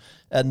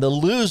 and the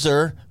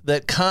loser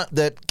that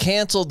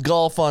canceled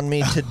golf on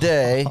me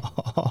today,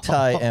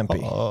 Ty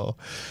Empey.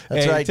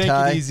 That's right, take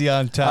Ty. It easy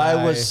on Ty.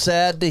 I was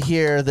sad to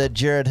hear that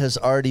Jared has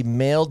already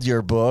mailed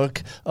your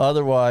book.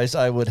 Otherwise,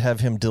 I would have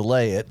him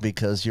delay it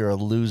because you're a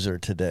loser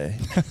today.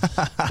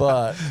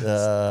 But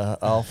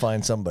I'll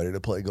find somebody to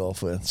play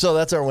golf with. So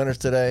that's our winners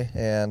today,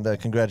 and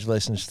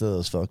congratulations to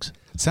those folks.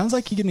 Sounds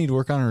like you need to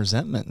work on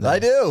resentment. Though, I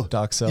do.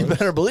 Doc Sellers. You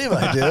better believe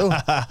I do.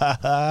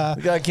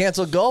 You got to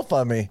cancel golf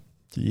on me.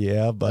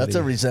 Yeah, buddy. That's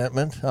a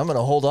resentment. I'm going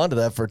to hold on to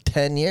that for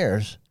 10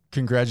 years.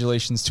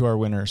 Congratulations to our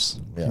winners.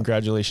 Yeah,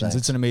 Congratulations.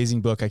 thanks. It's an amazing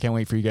book. I can't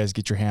wait for you guys to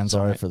get your hands on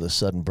Sorry it. for the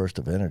sudden burst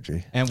of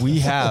energy. And we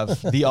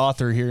have the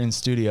author here in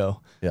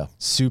studio. Yeah.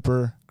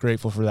 Super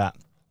grateful for that.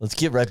 Let's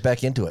get right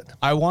back into it.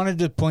 I wanted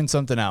to point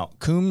something out.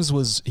 Coombs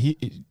was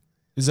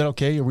is that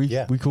okay? Are we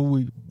we cool?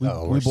 We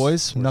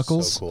boys? We're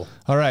Knuckles? so cool.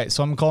 All right,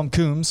 so I'm gonna call him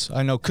Coombs.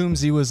 I know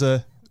Coombsy was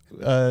a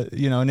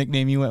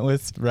nickname you went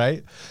with,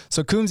 right?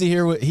 So Coombsy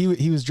here,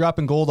 he was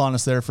dropping gold on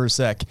us there for a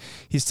sec.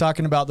 He's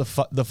talking about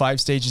the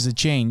 5 stages of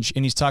change,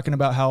 and he's talking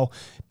about how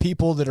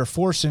people that are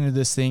forced into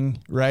this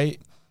thing,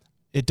 right,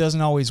 it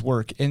doesn't always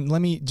work. And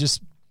let me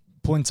just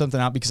point something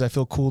out because I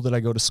feel cool that I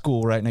go to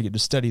school, right, and I get to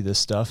study this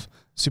stuff.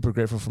 Super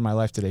grateful for my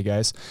life today,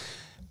 guys.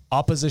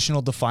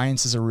 Oppositional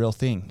defiance is a real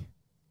thing,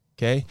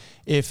 okay?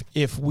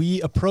 If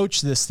we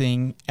approach this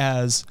thing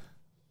as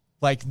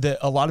like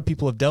a lot of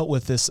people have dealt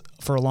with this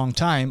for a long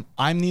time.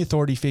 I'm the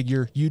authority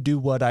figure. You do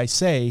what I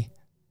say.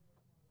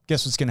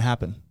 Guess what's going to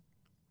happen?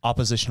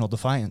 Oppositional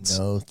defiance.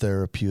 No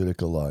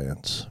therapeutic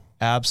alliance.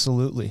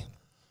 Absolutely.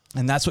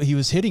 And that's what he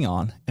was hitting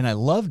on. And I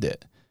loved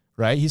it,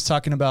 right? He's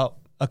talking about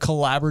a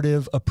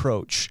collaborative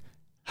approach.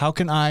 How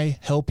can I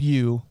help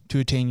you to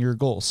attain your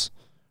goals,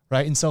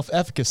 right? And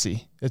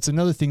self-efficacy. It's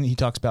another thing that he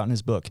talks about in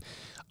his book.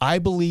 I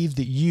believe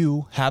that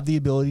you have the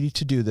ability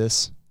to do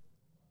this.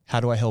 How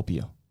do I help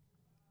you?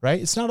 right?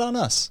 It's not on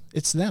us.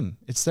 It's them.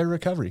 It's their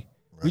recovery.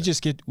 Right. We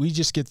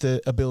just get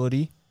the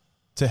ability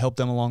to help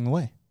them along the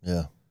way.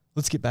 Yeah.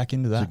 Let's get back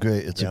into that.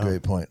 It's a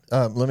great point.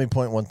 Let me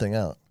point one thing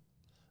out.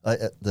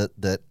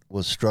 That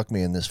was struck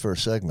me in this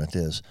first segment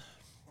is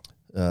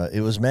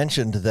it was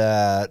mentioned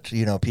that,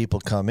 you know, people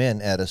come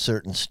in at a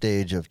certain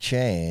stage of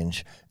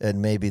change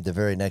and maybe the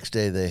very next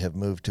day they have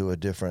moved to a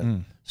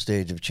different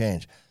stage of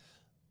change,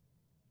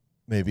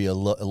 maybe a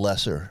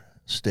lesser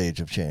stage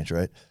of change,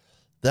 right?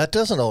 That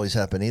doesn't always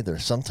happen either.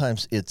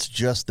 Sometimes it's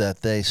just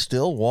that they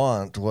still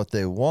want what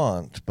they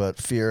want, but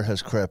fear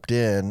has crept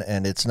in,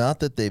 and it's not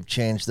that they've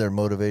changed their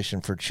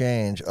motivation for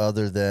change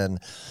other than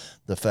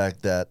the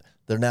fact that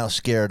they're now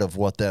scared of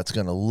what that's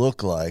going to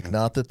look like.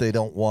 Not that they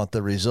don't want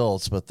the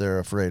results, but they're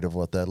afraid of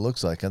what that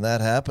looks like. And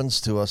that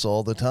happens to us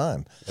all the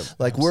time. Yep,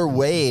 like absolutely. We're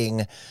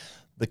weighing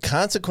the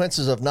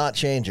consequences of not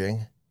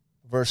changing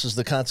versus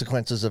the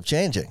consequences of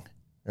changing.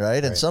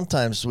 Right? And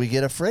sometimes we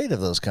get afraid of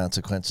those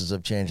consequences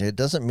of change. It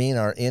doesn't mean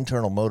our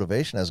internal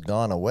motivation has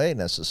gone away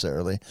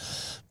necessarily,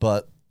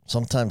 but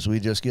sometimes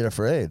we just get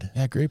afraid.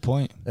 Yeah, great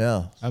point.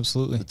 Yeah.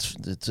 Absolutely.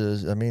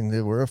 I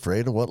mean, we're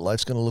afraid of what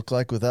life's going to look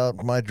like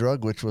without my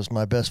drug, which was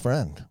my best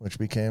friend, which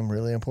became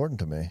really important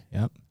to me.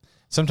 Yep.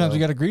 Sometimes we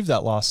got to grieve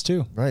that loss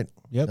too. Right.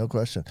 Yep. No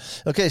question.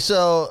 Okay,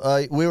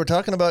 so we were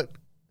talking about,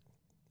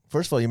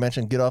 first of all, you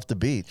mentioned get off the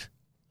beach.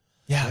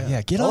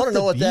 Yeah. Get off the beach. I want to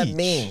know what that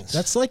means.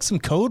 That's like some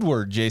code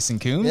word, Jason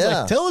Coombs.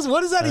 Yeah. Like, tell us,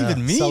 what does that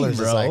even mean, Sellers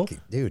bro? is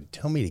like, dude,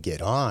 tell me to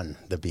get on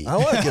the beach. I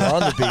want to get on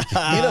the beach.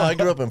 You know, I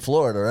grew up in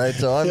Florida, right?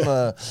 So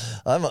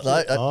I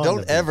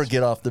don't ever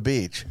get off the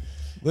beach.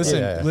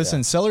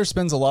 Listen. Sellers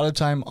spends a lot of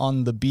time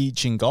on the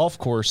beach and golf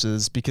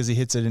courses because he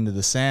hits it into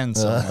the sand.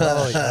 So I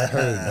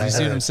heard. You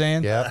see what I'm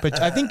saying? Yeah.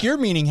 But I think your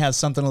meaning has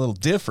something a little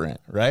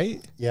different,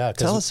 right? Yeah.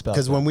 Tell us about that.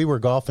 Because when we were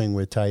golfing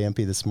with Ty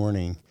Empey this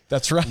morning,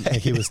 that's right.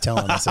 he was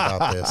telling us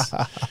about this.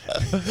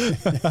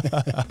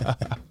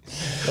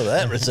 Well,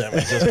 that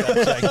resentment just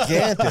got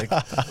gigantic.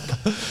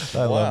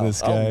 I love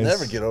this guy. I'll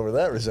never get over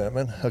that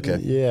resentment. Okay.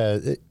 Yeah.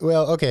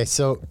 Okay.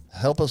 So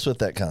help us with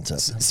that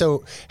concept.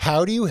 So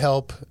how do you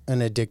help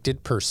an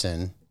addicted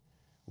person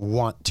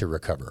want to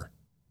recover?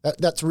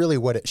 That's really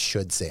what it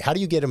should say. How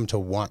do you get them to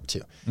want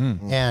to?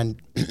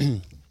 Mm-hmm.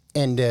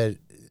 And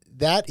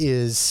that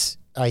is,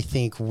 I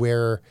think,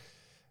 where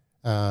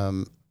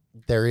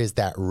there is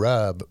that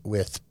rub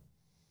with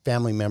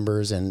family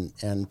members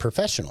and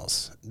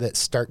professionals that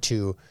start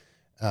to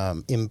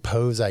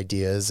impose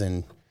ideas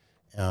and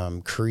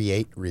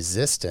create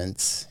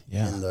resistance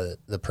in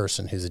the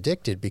person who's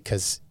addicted,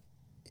 because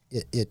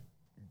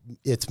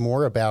it's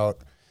more about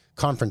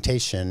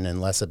confrontation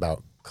and less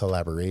about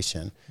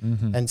collaboration.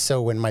 Mm-hmm. And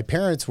so when my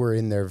parents were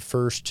in their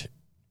first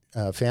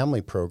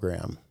family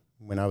program,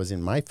 when I was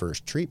in my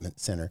first treatment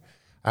center,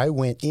 I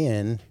went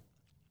in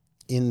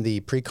the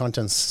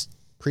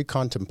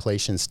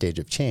pre-contemplation stage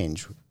of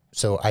change.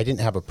 So I didn't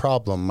have a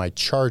problem. My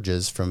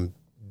charges from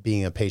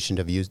being a patient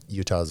of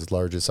Utah's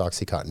largest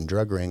OxyContin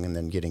drug ring and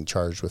then getting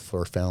charged with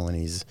 4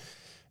 felonies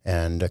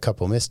and a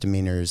couple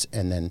misdemeanors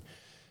and then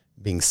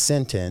being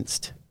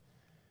sentenced,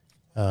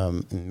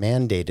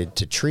 mandated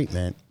to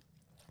treatment.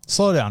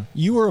 Slow down.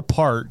 You were a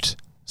part,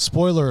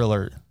 spoiler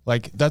alert,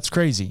 like that's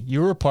crazy.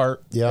 You were a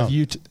part of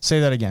say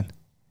that again.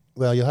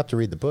 Well, you'll have to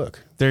read the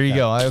book. There you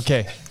go.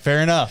 Okay.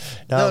 Fair enough.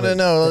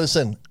 No.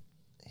 Listen.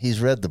 He's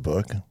read the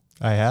book.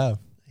 I have.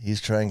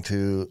 He's trying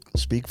to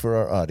speak for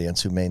our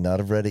audience who may not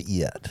have read it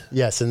yet.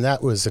 Yes, and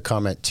that was a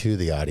comment to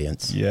the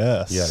audience.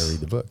 Yes. You got to read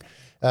the book.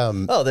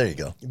 There you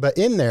go. But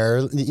in there,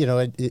 you know,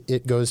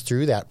 it goes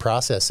through that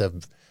process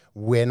of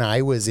when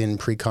I was in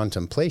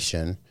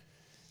pre-contemplation,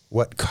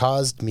 what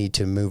caused me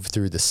to move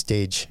through the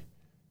stage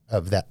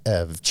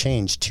of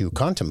change to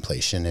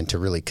contemplation and to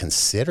really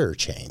consider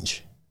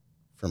change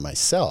for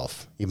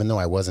myself, even though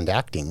I wasn't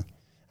acting,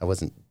 I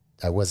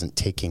wasn't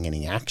taking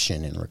any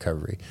action in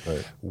recovery,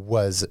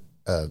 was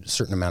a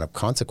certain amount of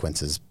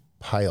consequences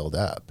piled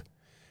up.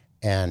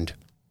 And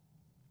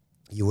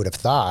you would have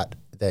thought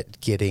that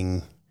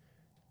getting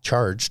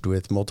charged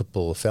with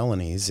multiple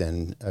felonies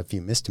and a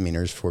few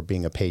misdemeanors for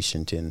being a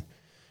patient in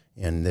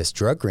this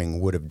drug ring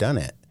would have done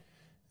it.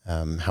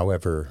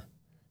 However,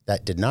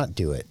 that did not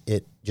do it.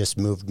 It just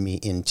moved me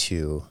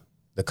into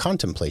the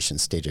contemplation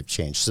stage of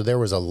change. So there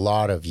was a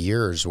lot of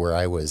years where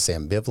I was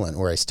ambivalent,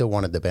 where I still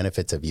wanted the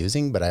benefits of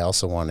using, but I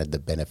also wanted the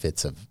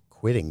benefits of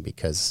quitting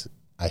because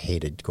I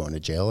hated going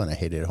to jail and I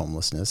hated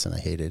homelessness and I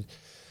hated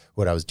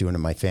what I was doing to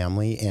my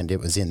family. And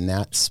it was in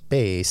that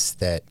space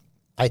that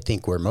I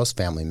think where most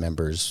family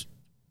members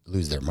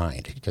lose their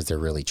mind, because they're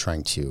really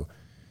trying to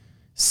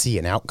see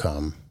an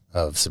outcome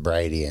of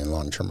sobriety and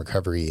long-term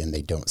recovery and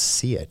they don't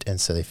see it. And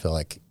so they feel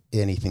like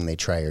anything they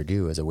try or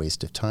do is a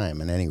waste of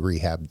time, and any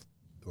rehab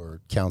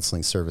or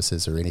counseling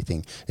services or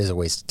anything is a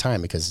waste of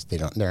time because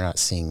they're not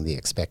seeing the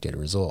expected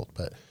result.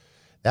 But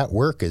that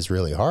work is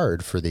really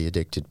hard for the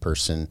addicted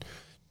person,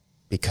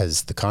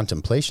 because the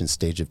contemplation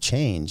stage of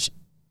change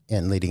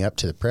and leading up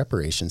to the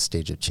preparation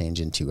stage of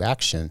change into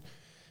action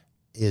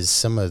is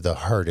some of the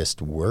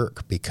hardest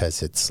work,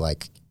 because it's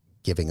like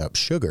giving up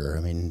sugar.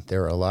 I mean,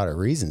 there are a lot of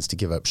reasons to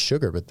give up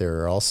sugar, but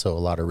there are also a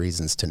lot of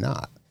reasons to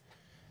not.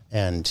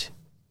 And,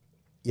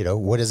 you know,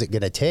 what is it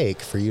going to take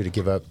for you to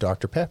give up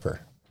Dr.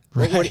 Pepper?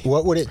 Right.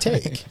 What would it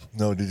take?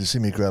 No, did you see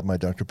me grab my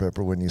Dr.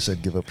 Pepper when you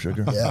said give up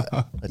sugar? Yeah.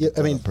 I did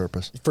that on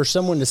purpose. For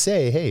someone to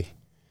say, hey,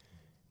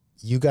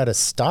 you got to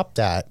stop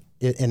that,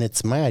 and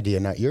it's my idea,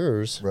 not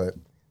yours. Right.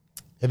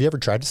 Have you ever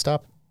tried to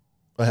stop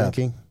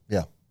drinking?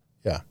 Yeah.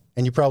 Yeah.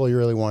 And you probably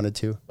really wanted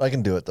to. I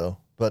can do it, though.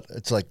 But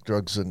it's like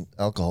drugs and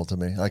alcohol to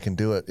me. I can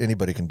do it.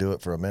 Anybody can do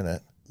it for a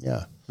minute.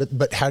 Yeah.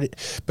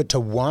 But to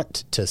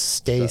want to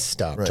stay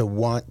stopped, right. to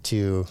want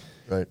to,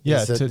 right.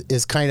 Yeah,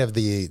 is kind of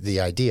the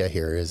idea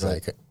here is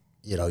right. like,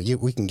 you know,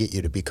 we can get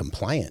you to be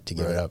compliant to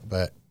give right. it up,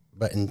 but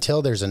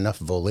until there's enough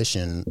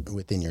volition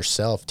within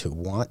yourself to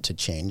want to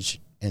change,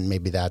 and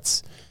maybe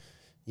that's,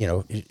 you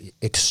know,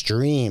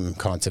 extreme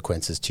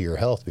consequences to your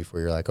health before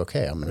you're like,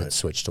 okay, I'm going right. to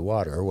switch to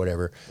water or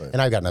whatever. Right.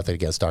 And I've got nothing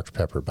against Dr.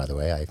 Pepper, by the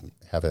way. I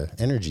have an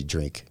energy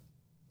drink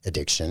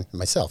addiction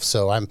myself.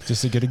 So I'm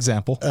just a good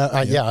example.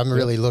 I'm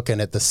really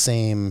looking at the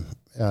same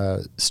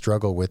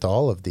struggle with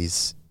all of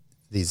these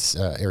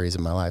areas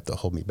of my life that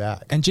hold me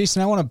back. And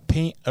Jason, I want to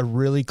paint a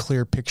really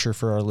clear picture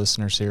for our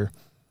listeners here.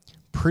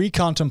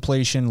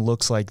 Pre-contemplation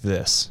looks like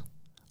this.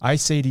 I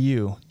say to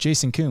you,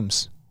 Jason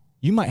Coombs,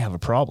 you might have a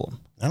problem.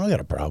 I don't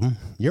got a problem.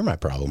 You're my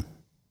problem.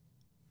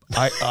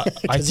 I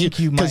think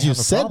you might have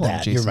a problem,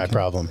 Jason. You're my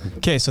problem.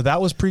 Okay, so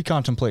that was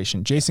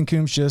pre-contemplation. Jason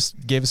Coombs just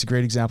gave us a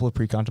great example of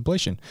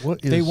pre-contemplation.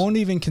 They won't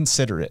even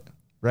consider it,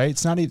 right?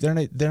 It's not. They're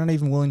not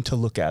even willing to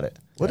look at it.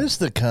 What is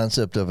the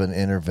concept of an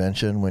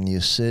intervention when you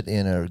sit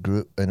in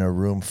a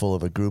room full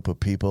of a group of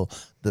people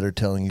that are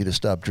telling you to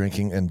stop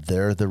drinking, and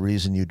they're the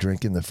reason you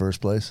drink in the first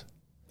place?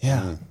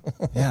 Yeah,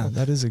 yeah,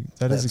 that's a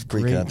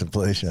great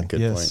pre-contemplation.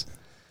 Good point.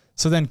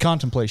 So then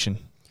contemplation.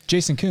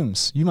 Jason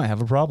Coombs, you might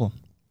have a problem.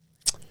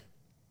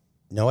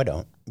 No, I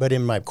don't. But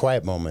in my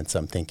quiet moments,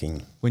 I'm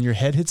thinking. When your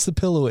head hits the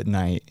pillow at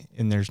night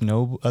and there's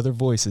no other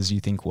voices,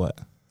 you think what?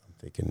 I'm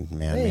thinking,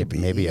 man,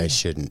 maybe I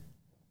shouldn't.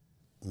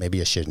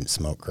 Maybe I shouldn't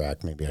smoke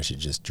crack. Maybe I should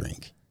just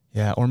drink.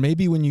 Yeah, or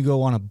maybe when you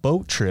go on a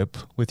boat trip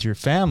with your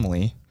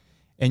family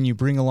and you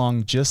bring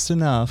along just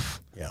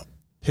enough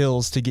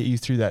pills to get you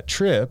through that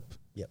trip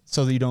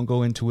so that you don't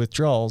go into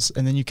withdrawals,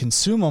 and then you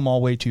consume them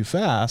all way too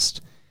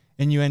fast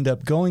and you end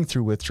up going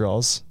through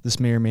withdrawals. This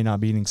may or may not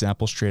be an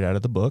example straight out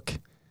of the book.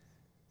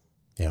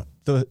 Yeah.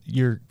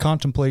 Your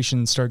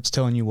contemplation starts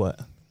telling you what?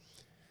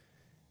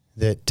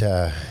 That,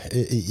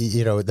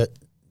 you know, that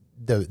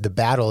the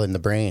battle in the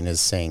brain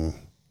is saying,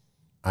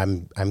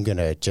 I'm going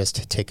to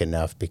just take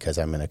enough because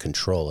I'm going to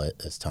control it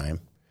this time,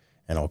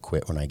 and I'll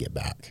quit when I get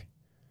back.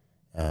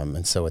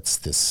 And so it's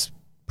this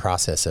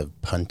process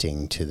of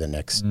punting to the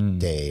next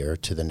day or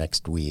to the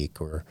next week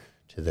or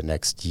to the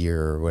next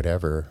year or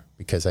whatever,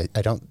 because I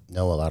don't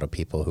know a lot of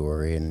people who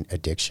are in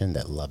addiction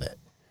that love it.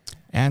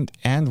 And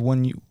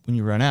when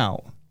you run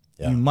out,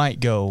 you might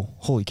go,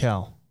 holy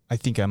cow, I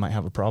think I might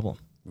have a problem.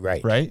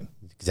 Right. Right?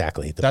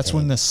 Exactly. That's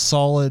when the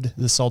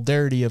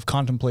solidarity of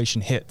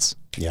contemplation hits.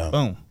 Yeah.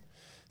 Boom.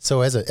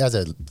 So as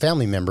a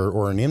family member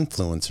or an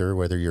influencer,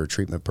 whether you're a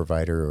treatment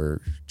provider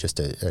or just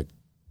a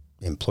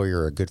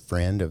employer or a good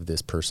friend of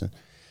this person,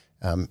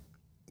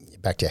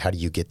 back to how do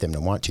you get them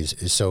to want to?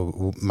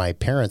 So my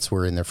parents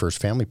were in their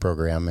first family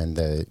program, and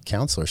the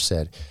counselor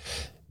said,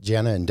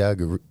 Jana and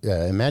Doug,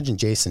 imagine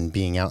Jason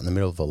being out in the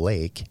middle of a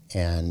lake,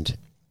 and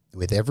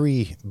with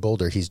every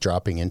boulder he's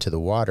dropping into the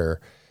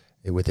water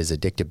with his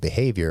addictive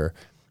behavior,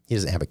 he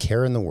doesn't have a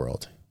care in the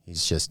world.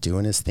 He's just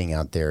doing his thing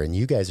out there, and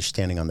you guys are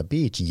standing on the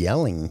beach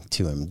yelling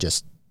to him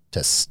just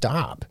to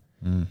stop.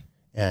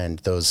 And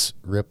those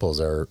ripples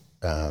are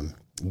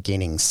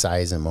gaining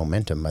size and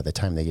momentum. By the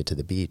time they get to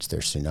the beach, they're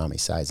tsunami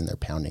size, and they're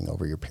pounding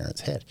over your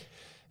parents' head.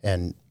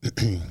 And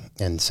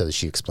so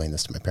she explained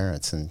this to my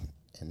parents, and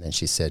then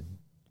she said,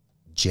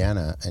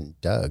 Jana and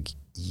Doug,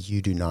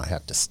 you do not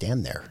have to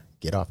stand there.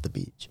 Get off the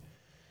beach.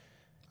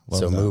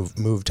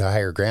 Move to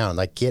higher ground.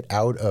 Like, get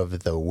out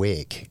of the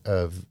wake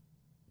of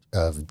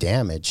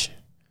damage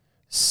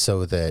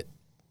so that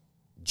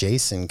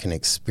Jason can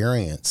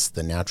experience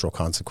the natural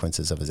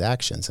consequences of his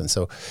actions. And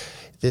so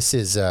this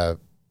is a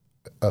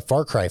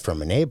far cry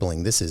from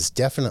enabling. This is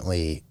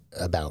definitely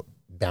about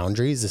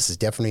boundaries. This is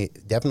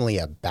definitely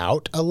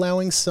about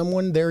allowing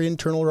someone their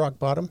internal rock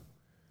bottom.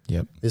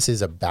 Yep. This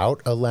is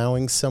about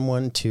allowing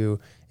someone to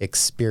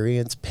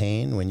experience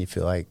pain when you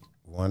feel like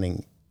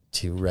wanting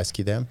to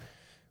rescue them,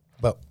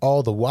 but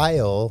all the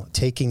while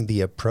taking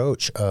the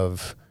approach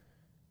of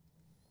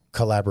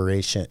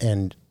collaboration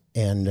and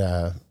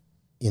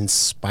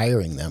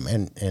inspiring them.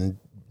 And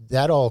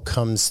that all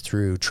comes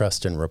through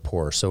trust and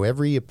rapport. So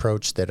every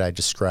approach that I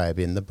describe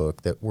in the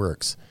book that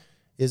works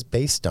is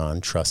based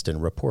on trust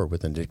and rapport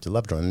with an addicted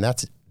loved one. And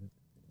that's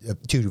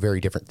two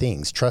very different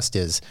things. Trust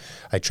is,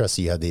 I trust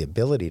that you have the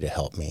ability to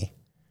help me.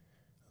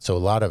 So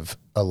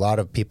a lot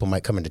of people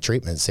might come into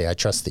treatment and say, I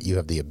trust that you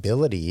have the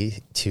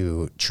ability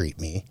to treat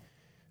me.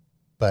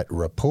 But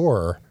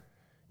rapport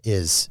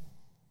is,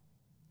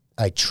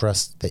 I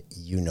trust that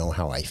you know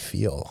how I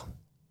feel.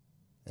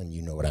 and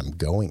you know what I'm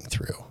going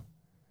through.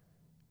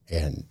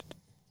 And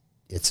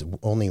it's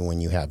only when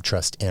you have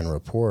trust and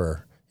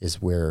rapport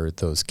is where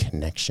those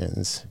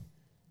connections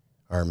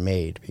are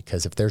made.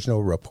 Because if there's no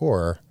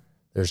rapport,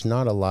 there's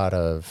not a lot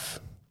of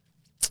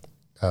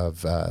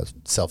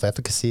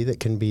self-efficacy that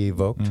can be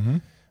evoked,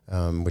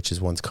 which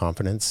is one's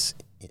confidence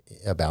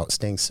about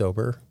staying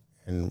sober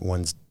and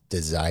one's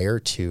desire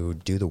to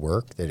do the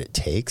work that it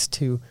takes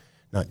to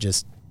not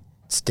just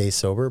stay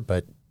sober,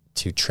 but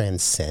to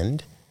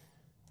transcend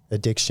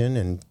addiction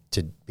and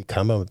to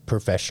become a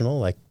professional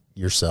like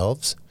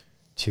yourselves,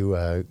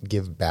 to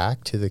give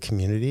back to the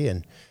community.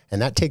 And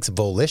that takes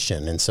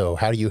volition. And so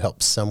how do you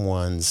help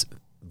someone's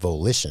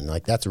volition?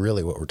 Like, that's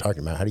really what we're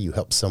talking about. How do you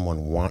help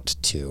someone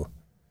want to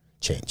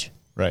change?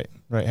 Right.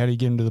 How do you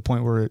get them to the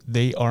point where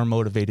they are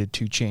motivated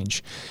to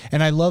change?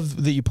 And I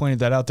love that you pointed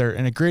that out there.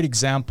 And a great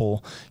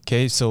example,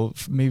 okay, so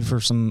maybe for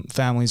some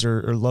families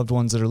or loved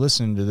ones that are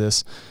listening to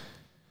this,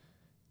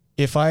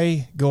 if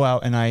I go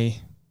out and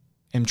I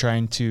am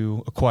trying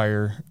to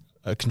acquire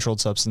a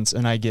controlled substance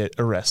and I get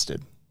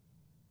arrested,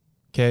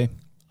 okay,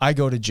 I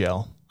go to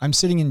jail. I'm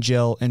sitting in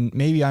jail, and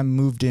maybe I'm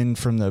moved in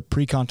from the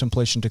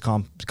pre-contemplation to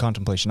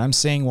contemplation. I'm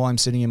saying while I'm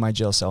sitting in my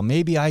jail cell,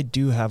 maybe I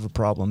do have a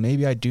problem.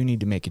 Maybe I do need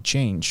to make a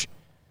change.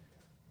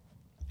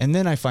 And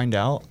then I find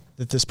out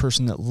that this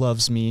person that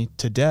loves me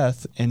to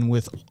death and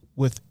with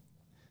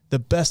the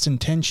best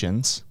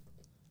intentions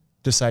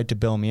decide to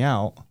bail me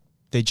out,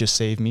 they just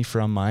save me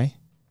from my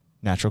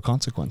natural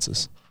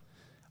consequences.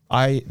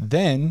 I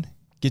then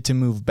get to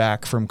move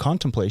back from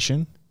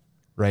contemplation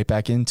right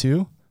back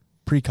into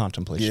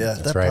pre-contemplation. Yeah,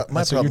 that's right.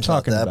 My That's what you're problem's not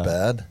talking that about.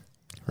 bad.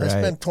 I Right.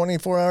 spent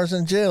 24 hours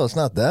in jail. It's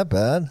not that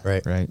bad.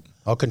 Right.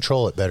 I'll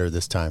control it better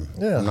this time.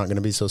 Yeah. I'm not going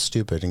to be so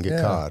stupid and get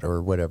Yeah. caught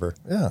or whatever.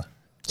 Yeah.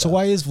 So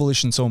why is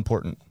volition so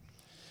important?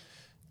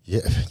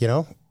 Yeah, you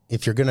know,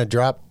 if you're going to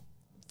drop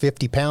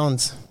 50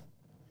 pounds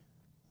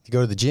to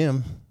go to the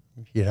gym,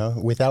 you know,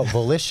 without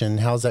volition,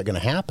 how's that going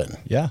to happen?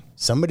 Yeah.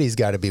 Somebody's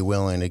got to be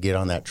willing to get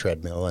on that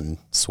treadmill and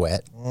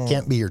sweat.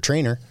 Can't be your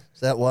trainer.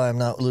 Is that why I'm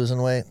not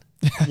losing weight?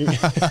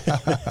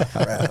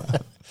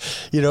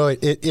 You know,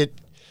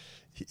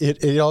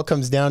 it all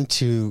comes down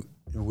to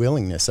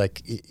willingness,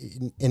 like,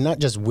 and not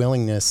just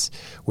willingness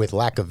with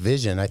lack of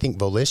vision. I think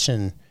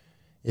volition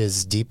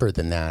is deeper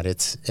than that.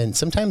 And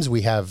sometimes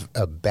we have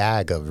a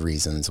bag of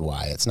reasons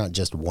why. It's not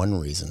just one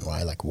reason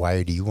why. Like,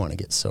 why do you want to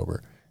get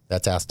sober?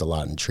 That's asked a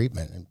lot in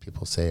treatment, and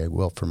people say,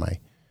 well, for my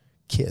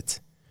kids,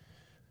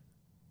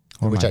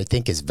 which I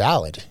think is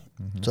valid.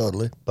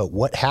 Totally. But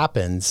what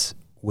happens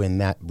when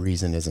that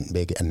reason isn't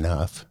big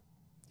enough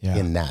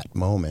in that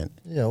moment?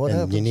 Yeah, what and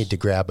happens? You need to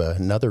grab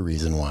another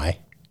reason why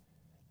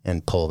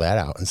and pull that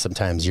out. And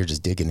sometimes you're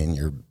just digging in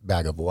your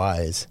bag of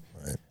whys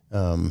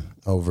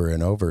over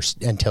and over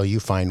until you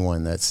find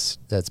one that's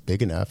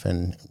big enough.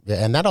 And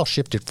that all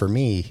shifted for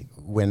me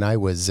when I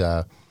was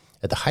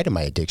at the height of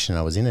my addiction.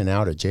 I was in and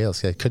out of jail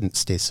because I couldn't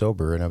stay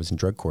sober, and I was in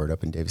drug court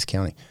up in Davis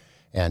County.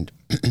 And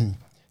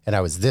and I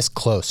was this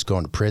close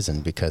going to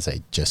prison because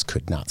I just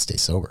could not stay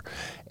sober.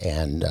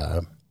 And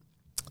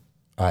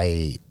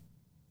I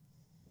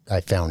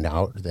found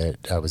out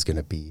that I was going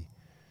to be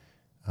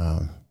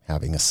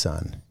having a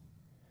son,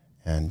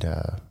 and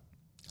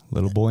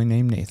Little boy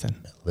named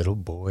Nathan. little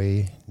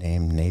boy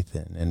named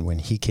Nathan. And when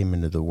he came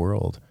into the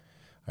world,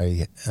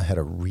 I had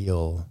a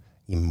real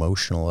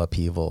emotional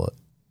upheaval.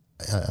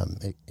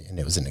 And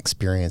it was an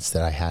experience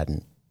that I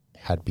hadn't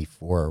had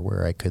before,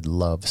 where I could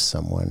love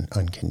someone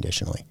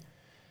unconditionally.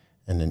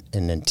 And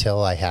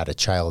until I had a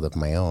child of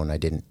my own, I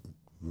didn't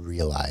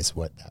realize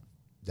what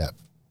that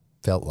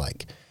felt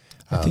like.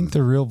 I think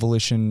the real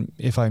volition,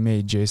 if I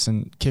may,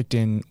 Jason, kicked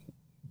in.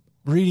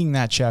 Reading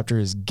that chapter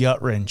is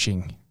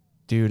gut-wrenching,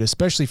 dude,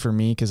 especially for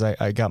me, because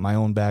I got my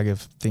own bag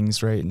of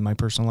things, right, in my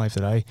personal life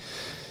that I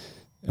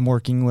am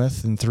working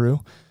with and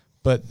through.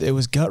 But it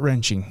was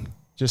gut-wrenching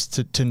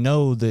just to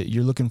know that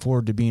you're looking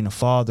forward to being a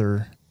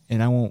father.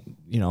 And I won't,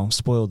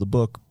 spoil the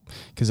book,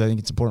 because I think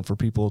it's important for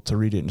people to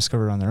read it and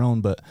discover it on their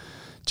own. But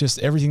just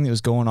everything that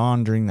was going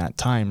on during that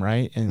time,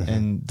 right?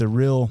 And the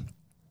real,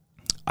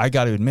 I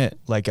got to admit,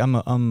 like I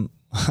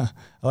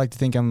like to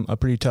think I'm a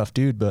pretty tough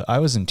dude, but I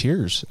was in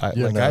tears.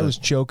 I was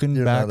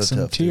choking back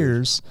some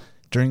tears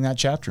during that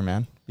chapter,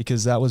 man,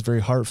 because that was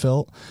very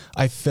heartfelt.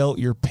 I felt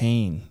your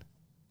pain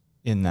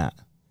in that,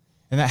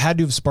 and that had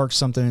to have sparked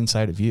something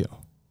inside of you.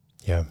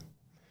 Yeah,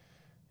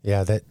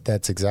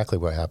 that's exactly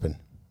what happened.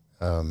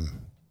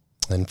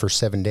 And for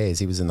 7 days,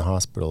 he was in the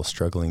hospital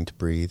struggling to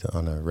breathe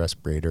on a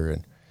respirator,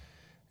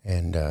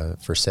 and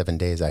for 7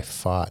 days, I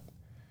fought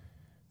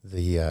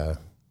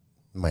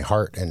my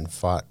heart and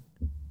fought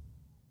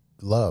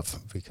love,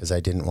 because I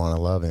didn't want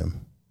to love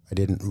him. I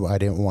didn't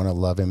want to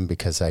love him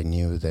because I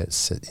knew that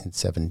in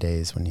 7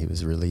 days when he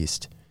was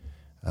released,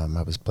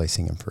 I was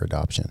placing him for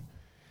adoption.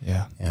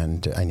 Yeah.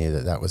 And I knew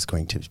that was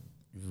going to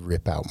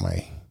rip out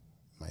my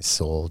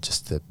soul,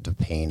 just the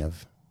pain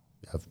of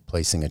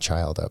placing a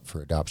child up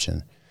for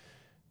adoption,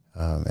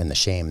 and the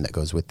shame that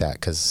goes with that,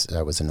 because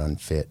I was an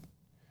unfit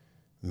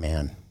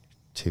man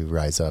to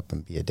rise up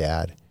and be a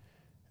dad.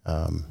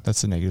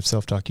 That's the negative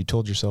self-talk you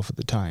told yourself at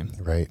the time.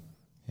 Right.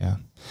 Yeah.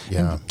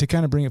 Yeah. And to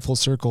kind of bring it full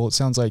circle, it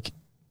sounds like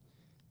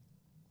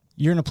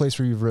you're in a place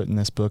where you've written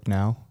this book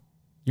now.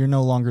 You're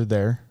no longer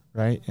there,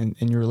 right? And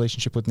in your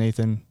relationship with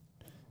Nathan,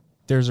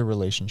 there's a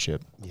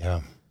relationship.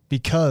 Yeah.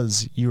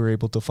 Because you were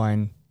able to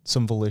find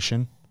some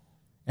volition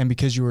and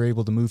because you were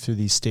able to move through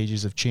these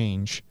stages of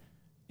change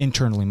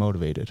internally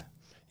motivated.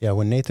 Yeah.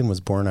 When Nathan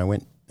was born, I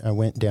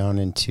went down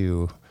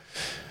into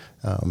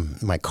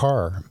my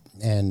car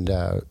and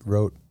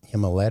wrote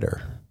him a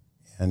letter.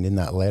 And in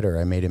that letter,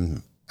 I made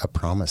him a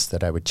promise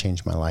that I would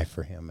change my life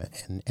for him.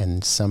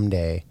 And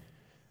someday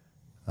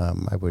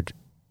I would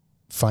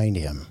find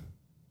him,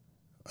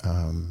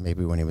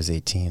 maybe when he was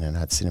 18, and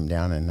I'd sit him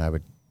down and I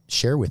would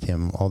share with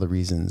him all the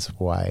reasons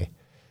why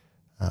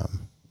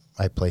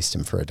I placed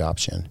him for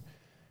adoption.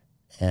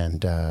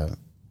 And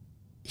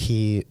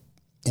he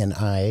and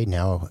I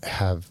now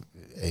have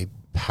a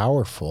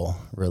powerful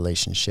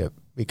relationship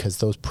because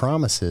those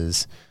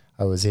promises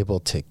I was able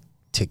to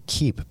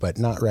keep, but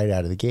not right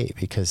out of the gate,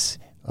 because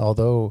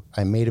although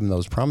I made him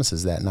those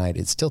promises that night,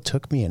 it still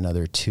took me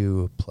another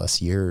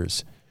 2+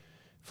 years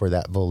for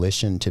that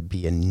volition to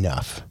be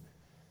enough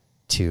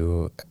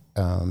to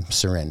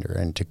surrender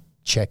and to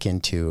check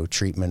into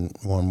treatment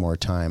one more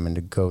time and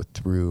to go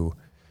through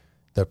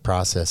the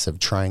process of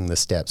trying the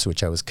steps,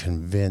 which I was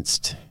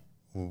convinced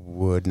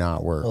would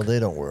not work. Well, they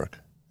don't work.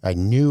 I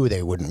knew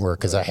they wouldn't work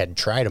because I had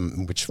tried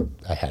them, which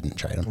I hadn't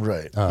tried them.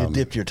 Right. You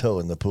dipped your toe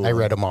in the pool. I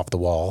read them off the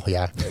wall.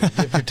 Yeah.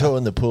 Dipped your toe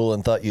in the pool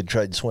and thought you'd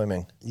tried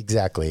swimming.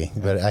 Exactly.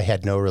 But I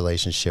had no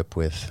relationship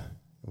with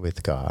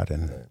God,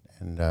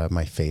 and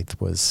my faith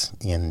was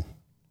in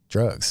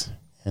drugs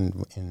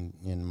and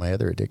in my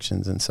other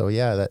addictions. And so,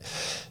 yeah, that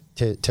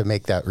to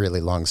make that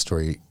really long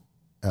story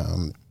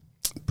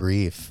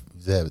brief,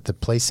 the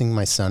placing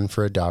my son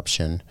for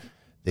adoption,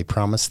 the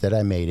promise that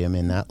I made him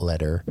in that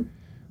letter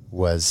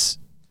was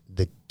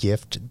the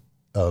gift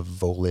of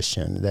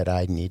volition that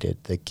I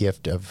needed, the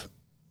gift of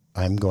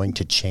I'm going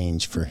to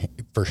change for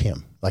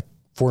him, like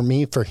for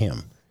me, for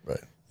him.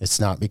 Right.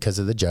 It's not because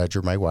of the judge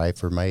or my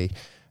wife or my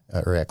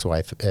or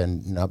ex-wife,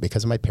 and not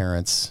because of my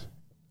parents.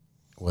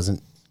 It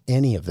wasn't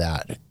any of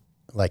that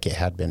like it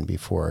had been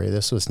before.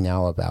 This was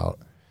now about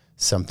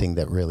something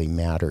that really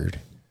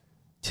mattered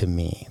to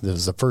me. This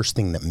was the first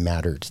thing that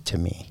mattered to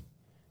me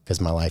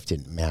because my life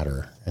didn't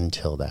matter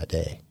until that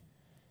day.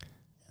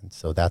 And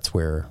so that's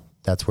where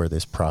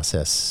this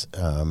process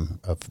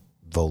of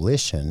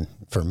volition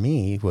for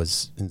me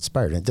was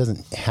inspired. And it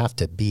doesn't have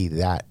to be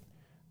that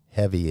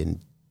heavy and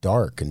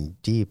dark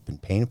and deep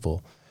and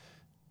painful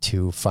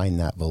to find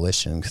that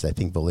volition, because I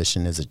think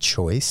volition is a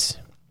choice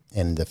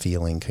and the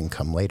feeling can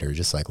come later,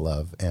 just like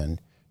love and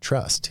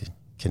trust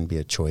can be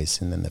a choice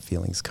and then the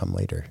feelings come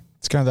later.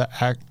 It's kind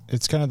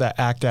of that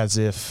act as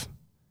if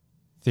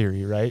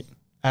theory, right?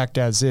 Act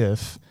as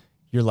if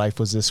your life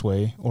was this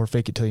way, or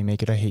fake it till you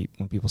make it. I hate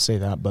when people say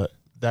that, but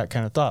that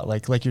kind of thought,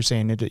 like you're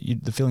saying,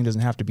 the feeling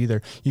doesn't have to be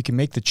there. You can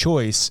make the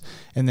choice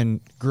and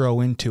then grow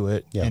into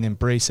it and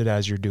embrace it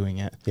as you're doing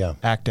it. Yeah.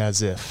 Act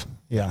as if.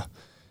 Yeah.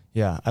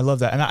 Yeah. I love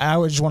that. And I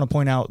just want to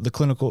point out the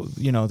clinical,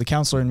 the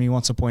counselor in me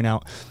wants to point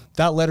out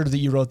that letter that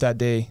you wrote that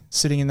day,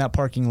 sitting in that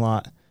parking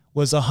lot,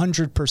 was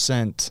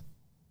 100%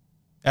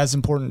 as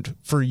important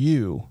for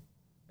you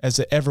as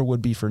it ever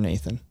would be for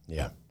Nathan.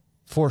 Yeah.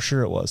 For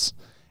sure it was.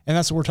 And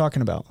that's what we're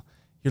talking about.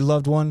 Your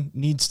loved one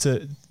needs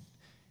to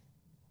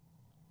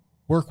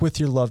work with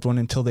your loved one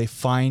until they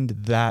find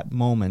that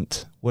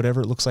moment,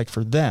 whatever it looks like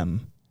for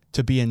them,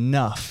 to be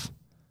enough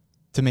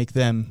to make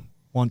them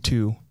want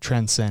to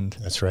transcend.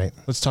 That's right.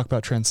 Let's talk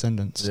about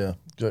transcendence. Yeah.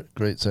 Good.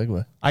 Great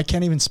segue. I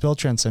can't even spell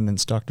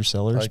transcendence, Dr.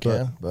 Sellers. I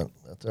can, but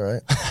that's all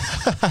right.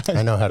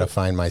 I know how to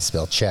find my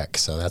spell check,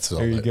 so that's all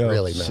that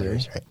really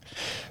matters, right?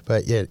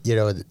 But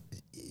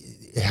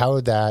how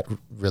that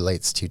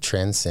relates to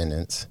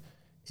transcendence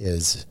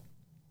is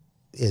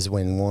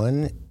when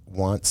one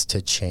wants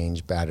to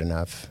change bad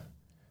enough,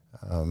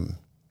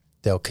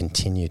 they'll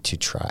continue to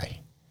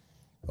try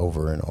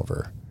over and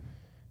over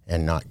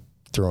and not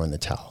throw in the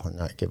towel and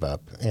not give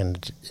up.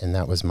 And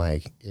that was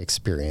my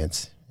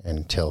experience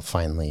until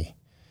finally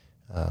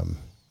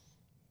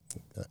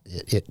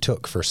it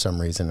took for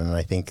some reason. And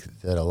I think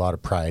that a lot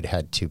of pride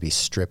had to be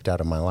stripped out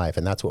of my life.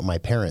 And that's what my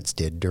parents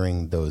did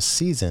during those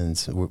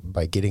seasons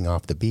by getting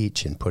off the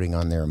beach and putting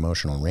on their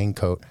emotional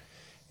raincoat.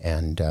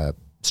 And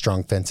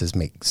strong fences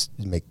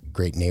make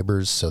great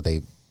neighbors. So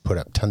they put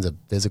up tons of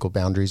physical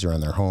boundaries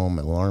around their home,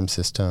 an alarm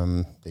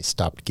system. They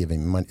stopped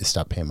giving money,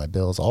 stopped paying my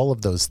bills, all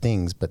of those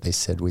things. But they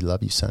said, "We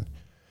love you, son."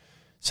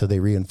 So they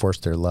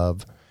reinforced their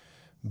love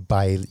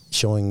by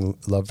showing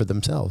love for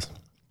themselves.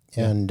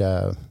 Yeah. And,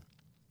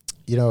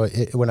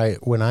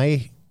 when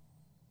I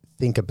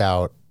think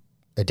about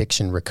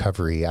addiction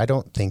recovery, I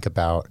don't think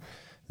about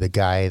the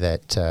guy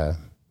that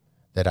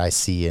I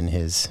see in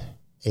his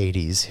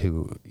 80s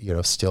who,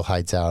 still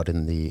hides out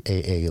in the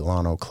AA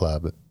Lano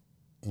Club,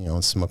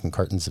 smoking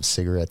cartons of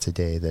cigarettes a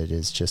day, that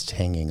is just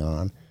hanging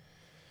on.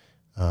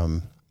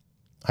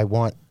 I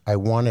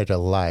wanted a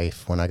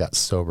life when I got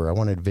sober. I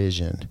wanted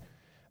vision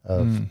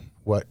of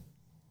what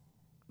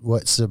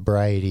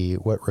sobriety,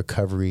 what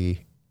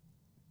recovery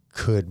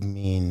could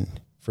mean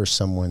for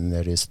someone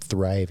that is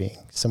thriving,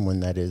 someone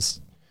that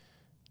is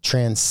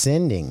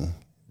transcending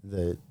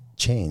the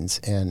chains.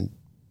 And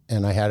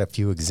I had a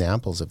few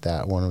examples of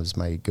that. One was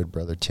my good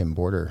brother, Tim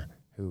Border,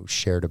 who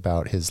shared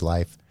about his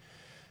life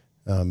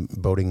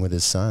boating with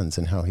his sons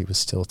and how he was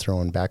still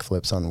throwing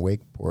backflips on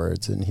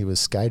wakeboards, and he was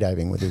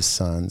skydiving with his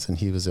sons, and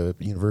he was a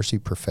university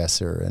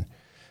professor,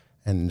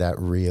 and that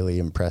really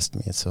impressed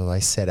me. And so I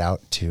set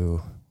out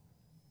to,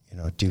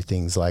 do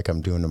things like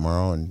I'm doing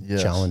tomorrow and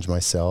challenge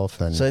myself.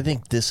 And so I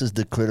think this is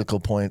the critical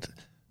point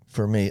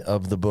for me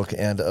of the book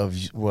and of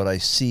what I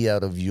see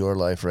out of your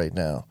life right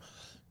now,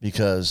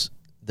 because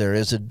there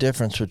is a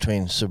difference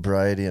between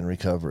sobriety and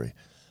recovery.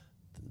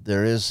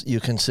 You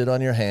can sit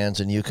on your hands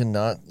and you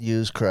cannot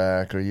use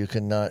crack, or you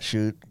cannot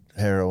shoot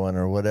heroin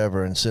or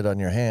whatever and sit on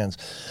your hands.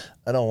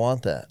 I don't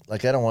want that. I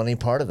don't want any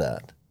part of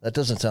that. That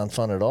doesn't sound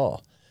fun at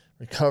all.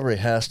 Recovery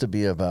has to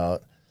be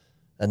about,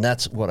 and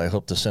that's what I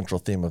hope the central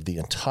theme of the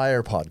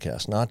entire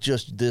podcast, not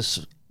just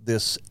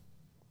this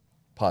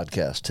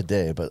podcast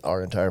today, but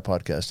our entire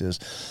podcast is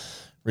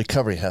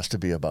recovery has to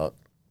be about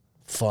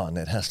fun.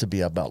 It has to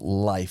be about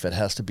life. It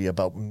has to be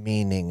about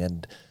meaning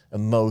and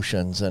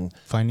emotions and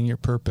finding your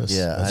purpose.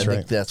 Yeah, that's I right.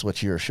 think that's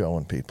what you're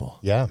showing people.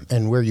 Yeah,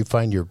 and where you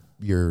find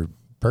your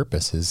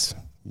purpose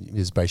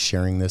is by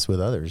sharing this with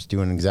others,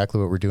 doing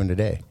exactly what we're doing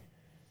today.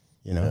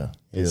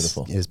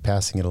 Beautiful. Is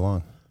passing it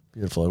along.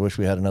 Beautiful. I wish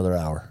we had another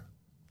hour.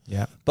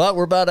 Yeah. But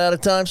we're about out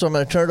of time, so I'm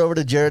going to turn it over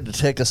to Jared to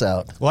take us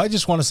out. Well, I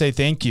just want to say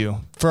thank you.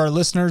 For our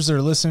listeners that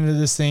are listening to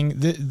this thing,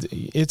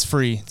 it's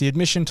free. The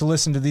admission to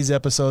listen to these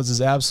episodes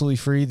is absolutely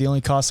free. The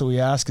only cost that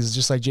we ask is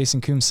just like Jason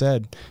Coombs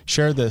said,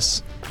 share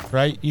this,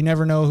 right? You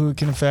never know who it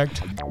can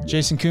affect.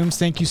 Jason Coombs,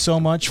 thank you so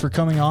much for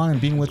coming on and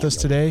being with us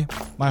today.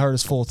 My heart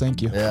is full.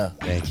 Thank you. Yeah.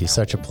 Thank you.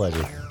 Such a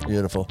pleasure.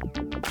 Beautiful.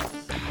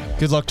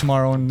 Good luck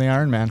tomorrow in the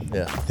Ironman.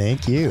 Yeah.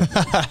 Thank you.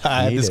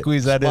 I had to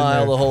squeeze that in Smile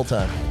there. the whole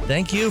time.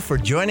 Thank you for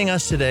joining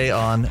us today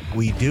on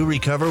We Do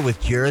Recover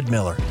with Jared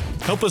Miller.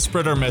 Help us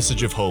spread our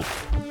message of hope.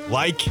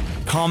 Like,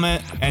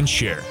 comment, and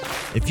share.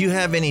 If you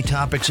have any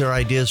topics or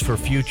ideas for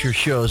future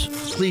shows,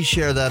 please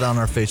share that on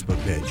our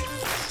Facebook page.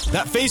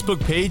 That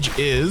Facebook page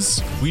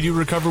is We Do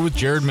Recover with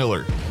Jared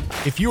Miller.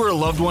 If you or a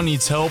loved one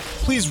needs help,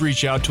 please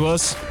reach out to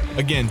us.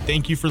 Again,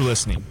 thank you for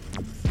listening.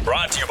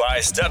 Brought to you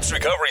by Steps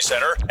Recovery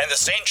Center and the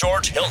St.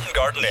 George Hilton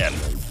Garden Inn.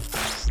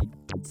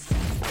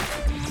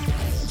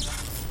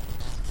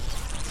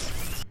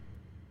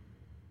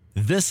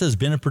 This has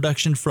been a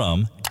production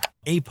from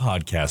A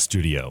Podcast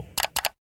Studio.